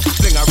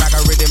 Fling a rag a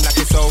rhythm like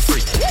it's all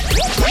free.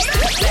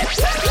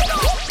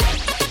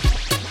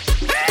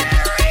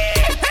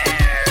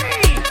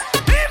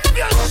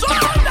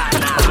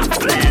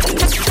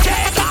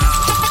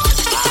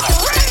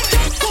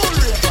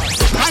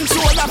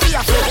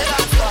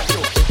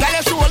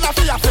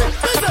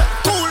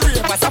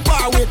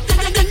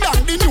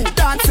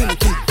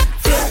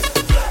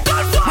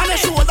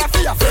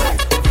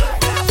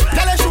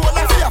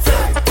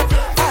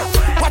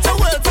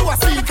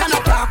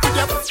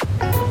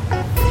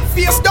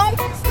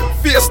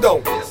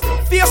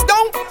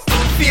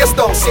 Face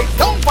down, sit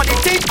down for the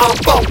team and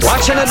bounce.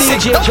 Watching a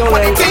DJ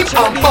Joel. Face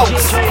down,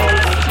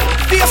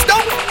 face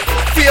down,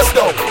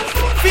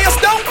 face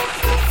down,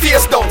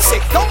 face down.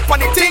 Sit down for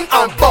the thing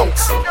and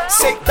bounce.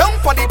 Sit down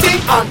for the thing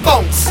and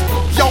bounce.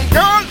 Young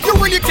girl, you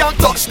really can't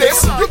touch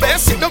this. You better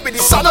sit down with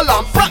the saddle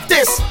and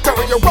practice.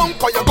 Turn you round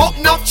 'cause you got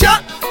enough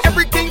chat.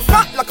 Everything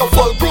fat like a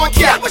full-grown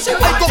cat.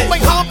 I got my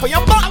hand for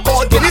your back,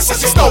 oh, this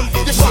is your stuff.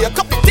 You shake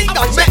up the thing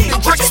and make the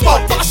drink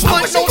spot. Fast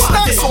man, no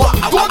stand, so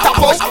don't tap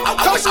out.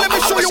 Just let me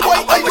show you why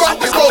I run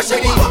the road.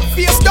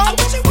 Face down,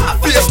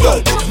 face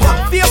down,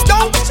 face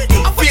down,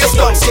 face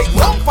down. Sit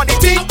down for the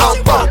thing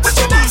and bounce.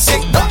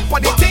 Sit down for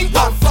the thing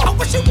and bounce.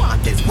 What you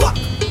want is what?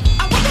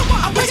 What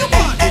you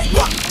want is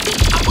what?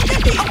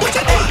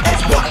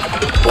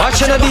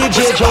 Watching a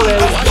DJ Joel.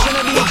 Watching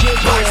a DJ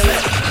Joel.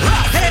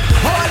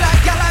 All a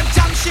gal and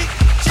jam shit,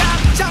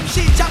 jam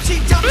shit, jam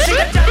shit, jam shit,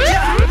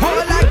 all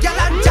a gal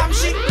and jam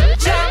shit,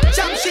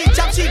 jam shit,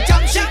 jam shit,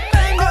 jam shit.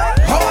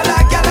 All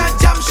a gal and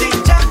jam shit,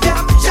 jam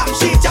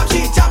shit, jam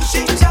shit, jam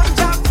shit.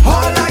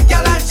 All a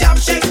gal and jam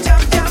shit,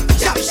 jam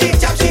shit,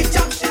 jam shit,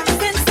 jam shit.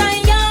 Since I'm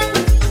young,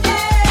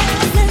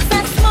 since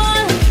I'm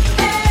small,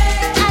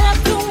 I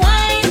love to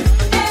wine,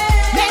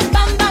 make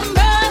bam bam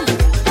run,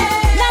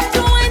 not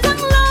to wine down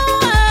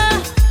lower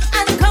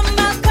and come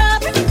back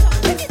up.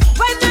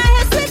 When I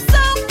hear sweet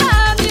soca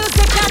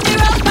music and the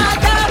rock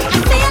back up, I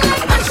feel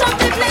like mash up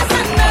the place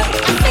and up.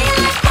 I feel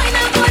like wine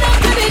and go down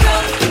to the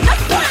ground.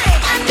 That's why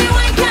and the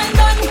wine can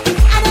done.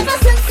 And ever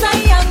since I'm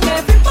young,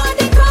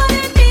 everybody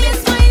calling me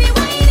it's whiny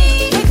whiny.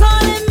 They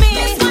calling me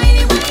it's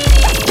whiny whiny.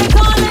 They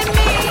calling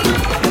me.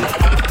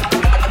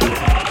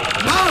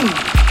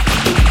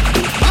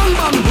 Bang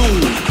bang boom.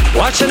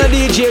 Watching a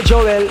DJ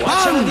Joel.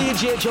 Watching a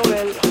DJ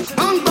Joel.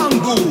 Bang bang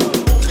boom.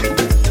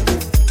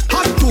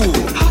 Hot tool.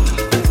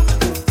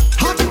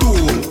 Hot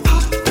tool.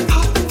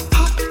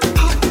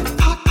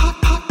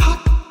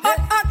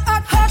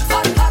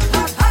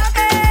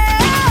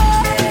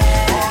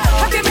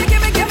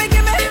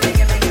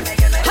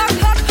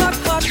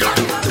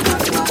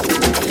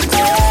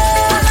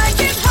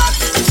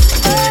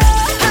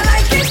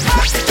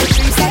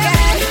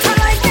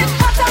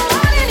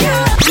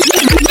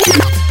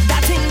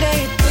 That thing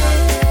there,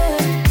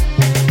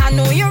 I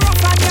know you're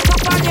rough and you're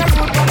tough and you're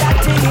rude, but that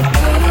thing,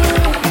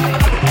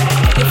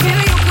 you feel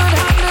you could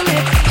handle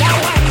it, that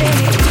one day.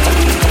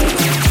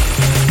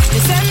 You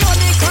said no,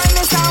 the crime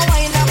is how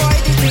wine a boy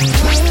the thing.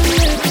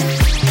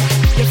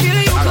 You feel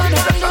you could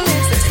handle it.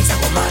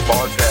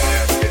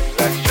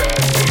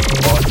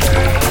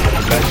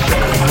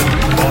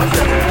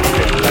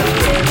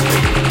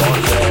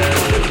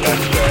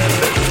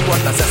 She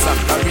want a sessa,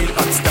 a real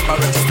hot stepper.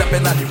 When she step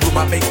in the room, I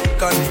make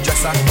gun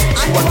dresser.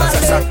 She want a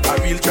sessa, a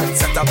real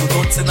trendsetter. Who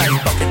don't tonight,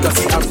 pocket cause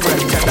he have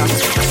red cheddar.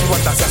 She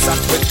want a sessa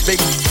with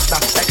big,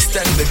 that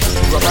extended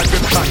rubber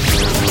grip band.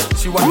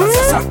 She want a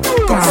sessa,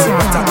 cause she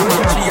better.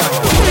 She has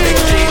big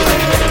chain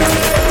and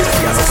necklace.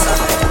 She has a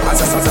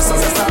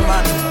sessa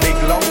man. Big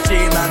long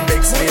chain and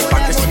big slave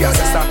back. She has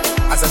a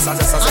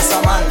sessa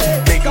man.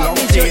 Big long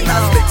chain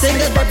and big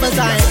slave back.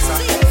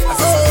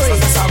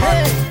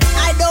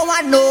 I don't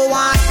want no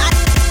one.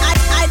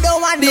 I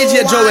don't want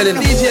DJ Joel and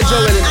DJ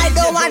Joel and I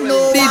don't want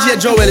no DJ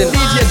Joel and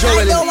DJ Joel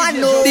and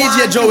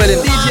DJ Joel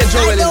and DJ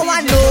Joel I don't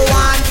want no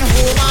one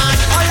woman.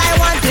 All I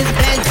want is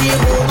plenty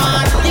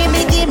woman.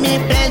 Give me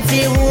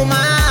plenty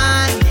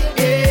woman.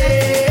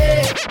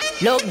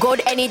 Look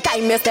good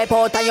anytime you step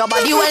out and your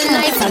body well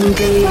nice and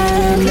clean.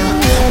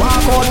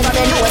 Walk out for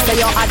the nose so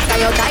your hot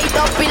and you tight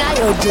up in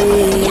your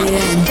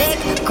jeans. Thick,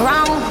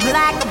 crown,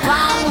 black,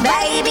 brown,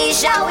 baby,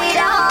 show it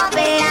off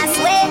and I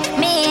swear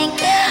me.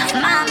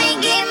 Mommy,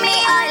 give me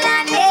all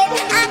I need.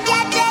 I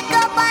can take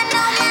up on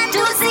no man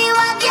to see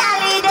what girl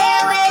he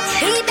there with.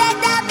 He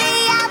better be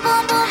a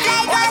boom boom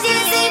like what you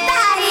see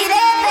body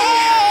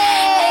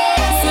there.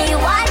 See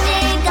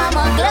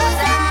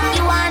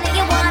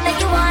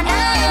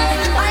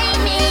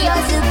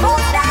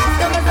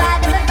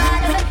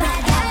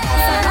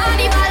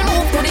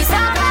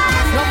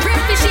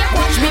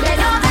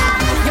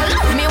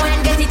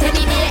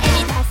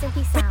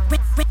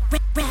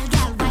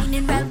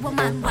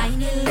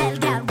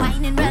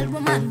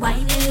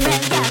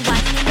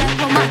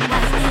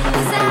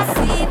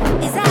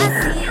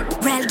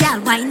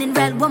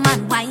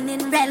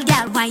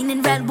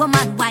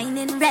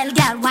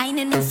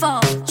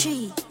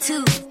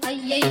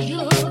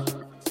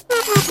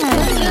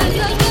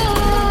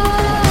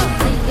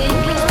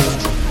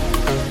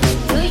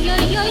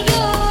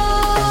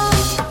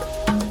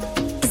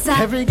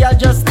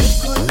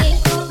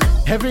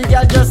Every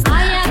girl just,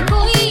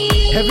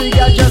 every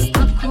girl just,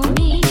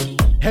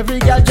 every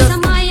girl just,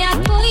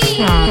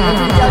 every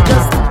girl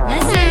just,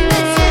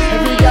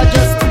 every girl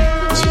just,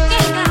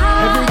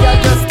 every girl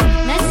just,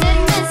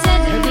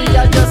 every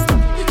girl just.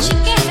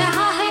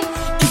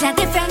 It's a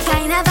different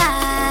kind of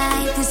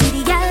vibe. To see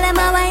the girl them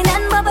a wine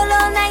and bubble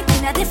all night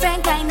in a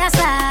different kind of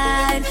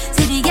style.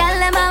 See the girl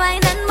them a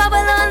wine and bubble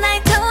all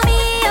night to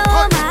me,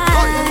 oh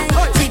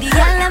my. See the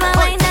girl them a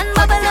wine and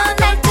bubble all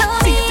night to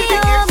me,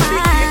 oh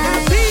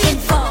my. In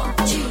 4,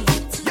 3.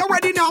 You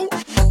ready now?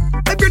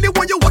 I really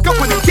want you walk up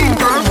on the thing,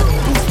 girl.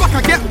 Who's back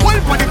and get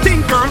wild on the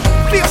thing, girl.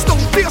 Face down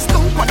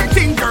on the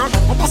thing, girl.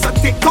 I must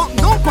have take top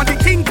no on the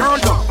thing, girl.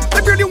 I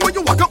really want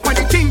you walk up on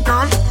the thing,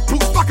 girl.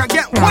 Who's back and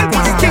get wild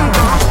on the thing,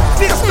 girl.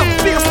 Face down on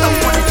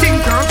the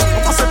thing, girl. I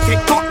must have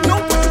take top no.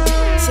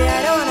 Say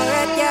I don't want a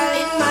red girl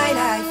in my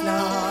life, no.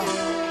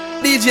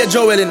 DJ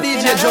Joelin,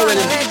 DJ Joelin.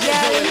 Red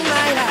girl in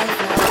my life,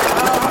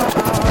 no.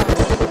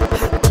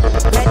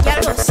 Red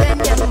girl will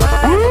send your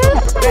mind.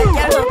 Red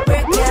girl will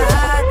break your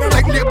heart. And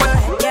I don't want a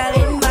red girl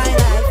in my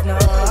life, no.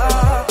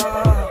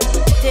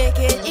 Take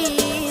it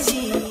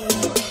easy.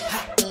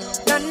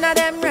 None of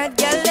them red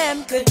girl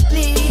them could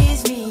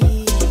please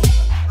me.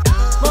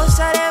 Most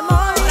of them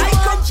all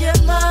like up your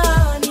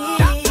money.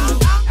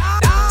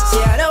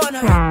 Say I don't want a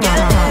red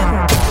girl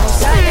them.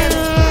 Most of them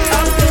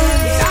come to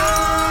me.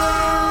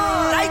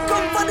 I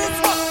come for this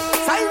work.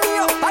 Sign me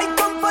up. I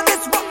come for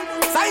this work.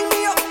 Sign me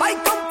up. I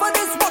come for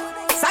this work.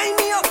 Sign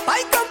me up.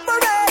 I come for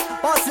it.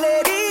 Boss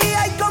lady,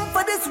 I come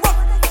for this work.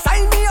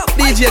 Sign me up.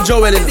 DJ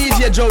Joelin,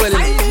 DJ Joelin.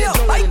 Sign me up.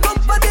 I come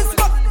for this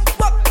work.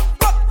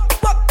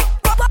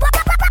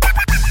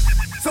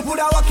 So put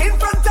a walk in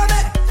front of me,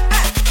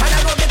 and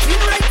I go get in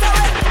right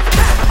away.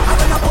 I'm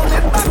gonna come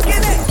in back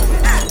in it,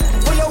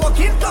 for your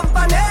walking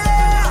company.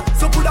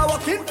 So put a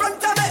walk in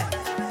front of me,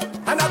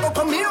 and I go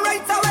come in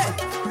right away.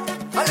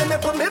 And let me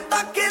come in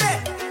back in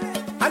it,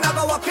 and I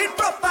go walk in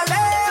properly.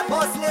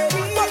 Boss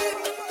lady,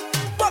 boss lady,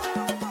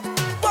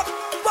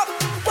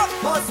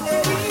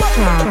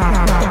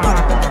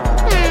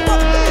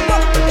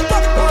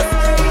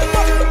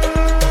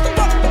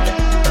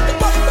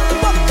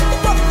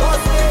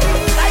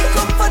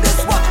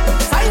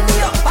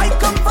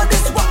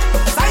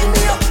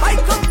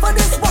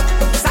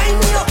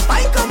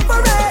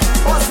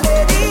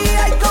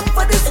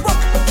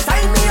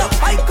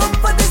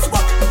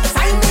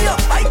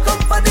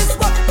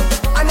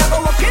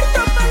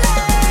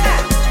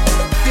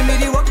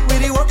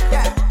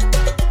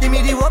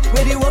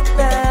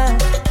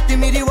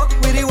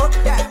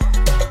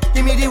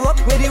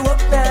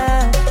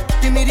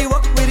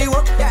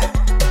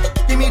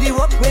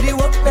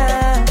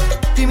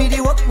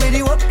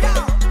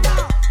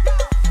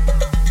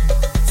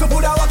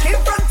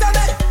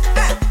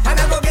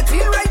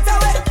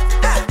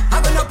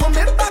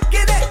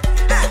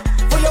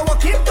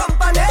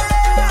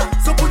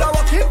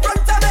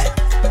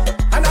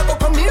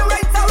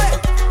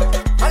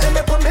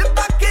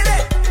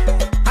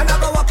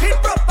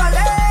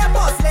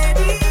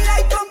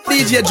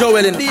 DJ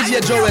Joelin,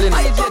 DJ Joelin.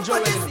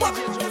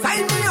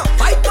 Sign me up,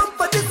 I come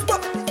for this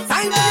work.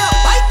 Sign me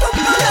up, I come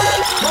for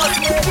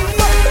this work.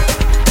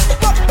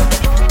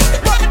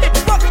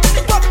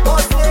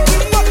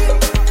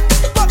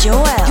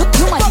 Joel,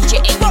 you my DJ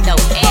and you know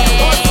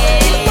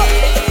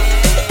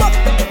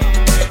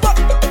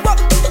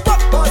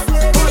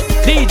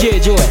DJ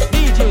Joel.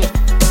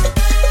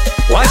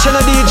 Watching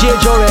a DJ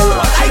Joel.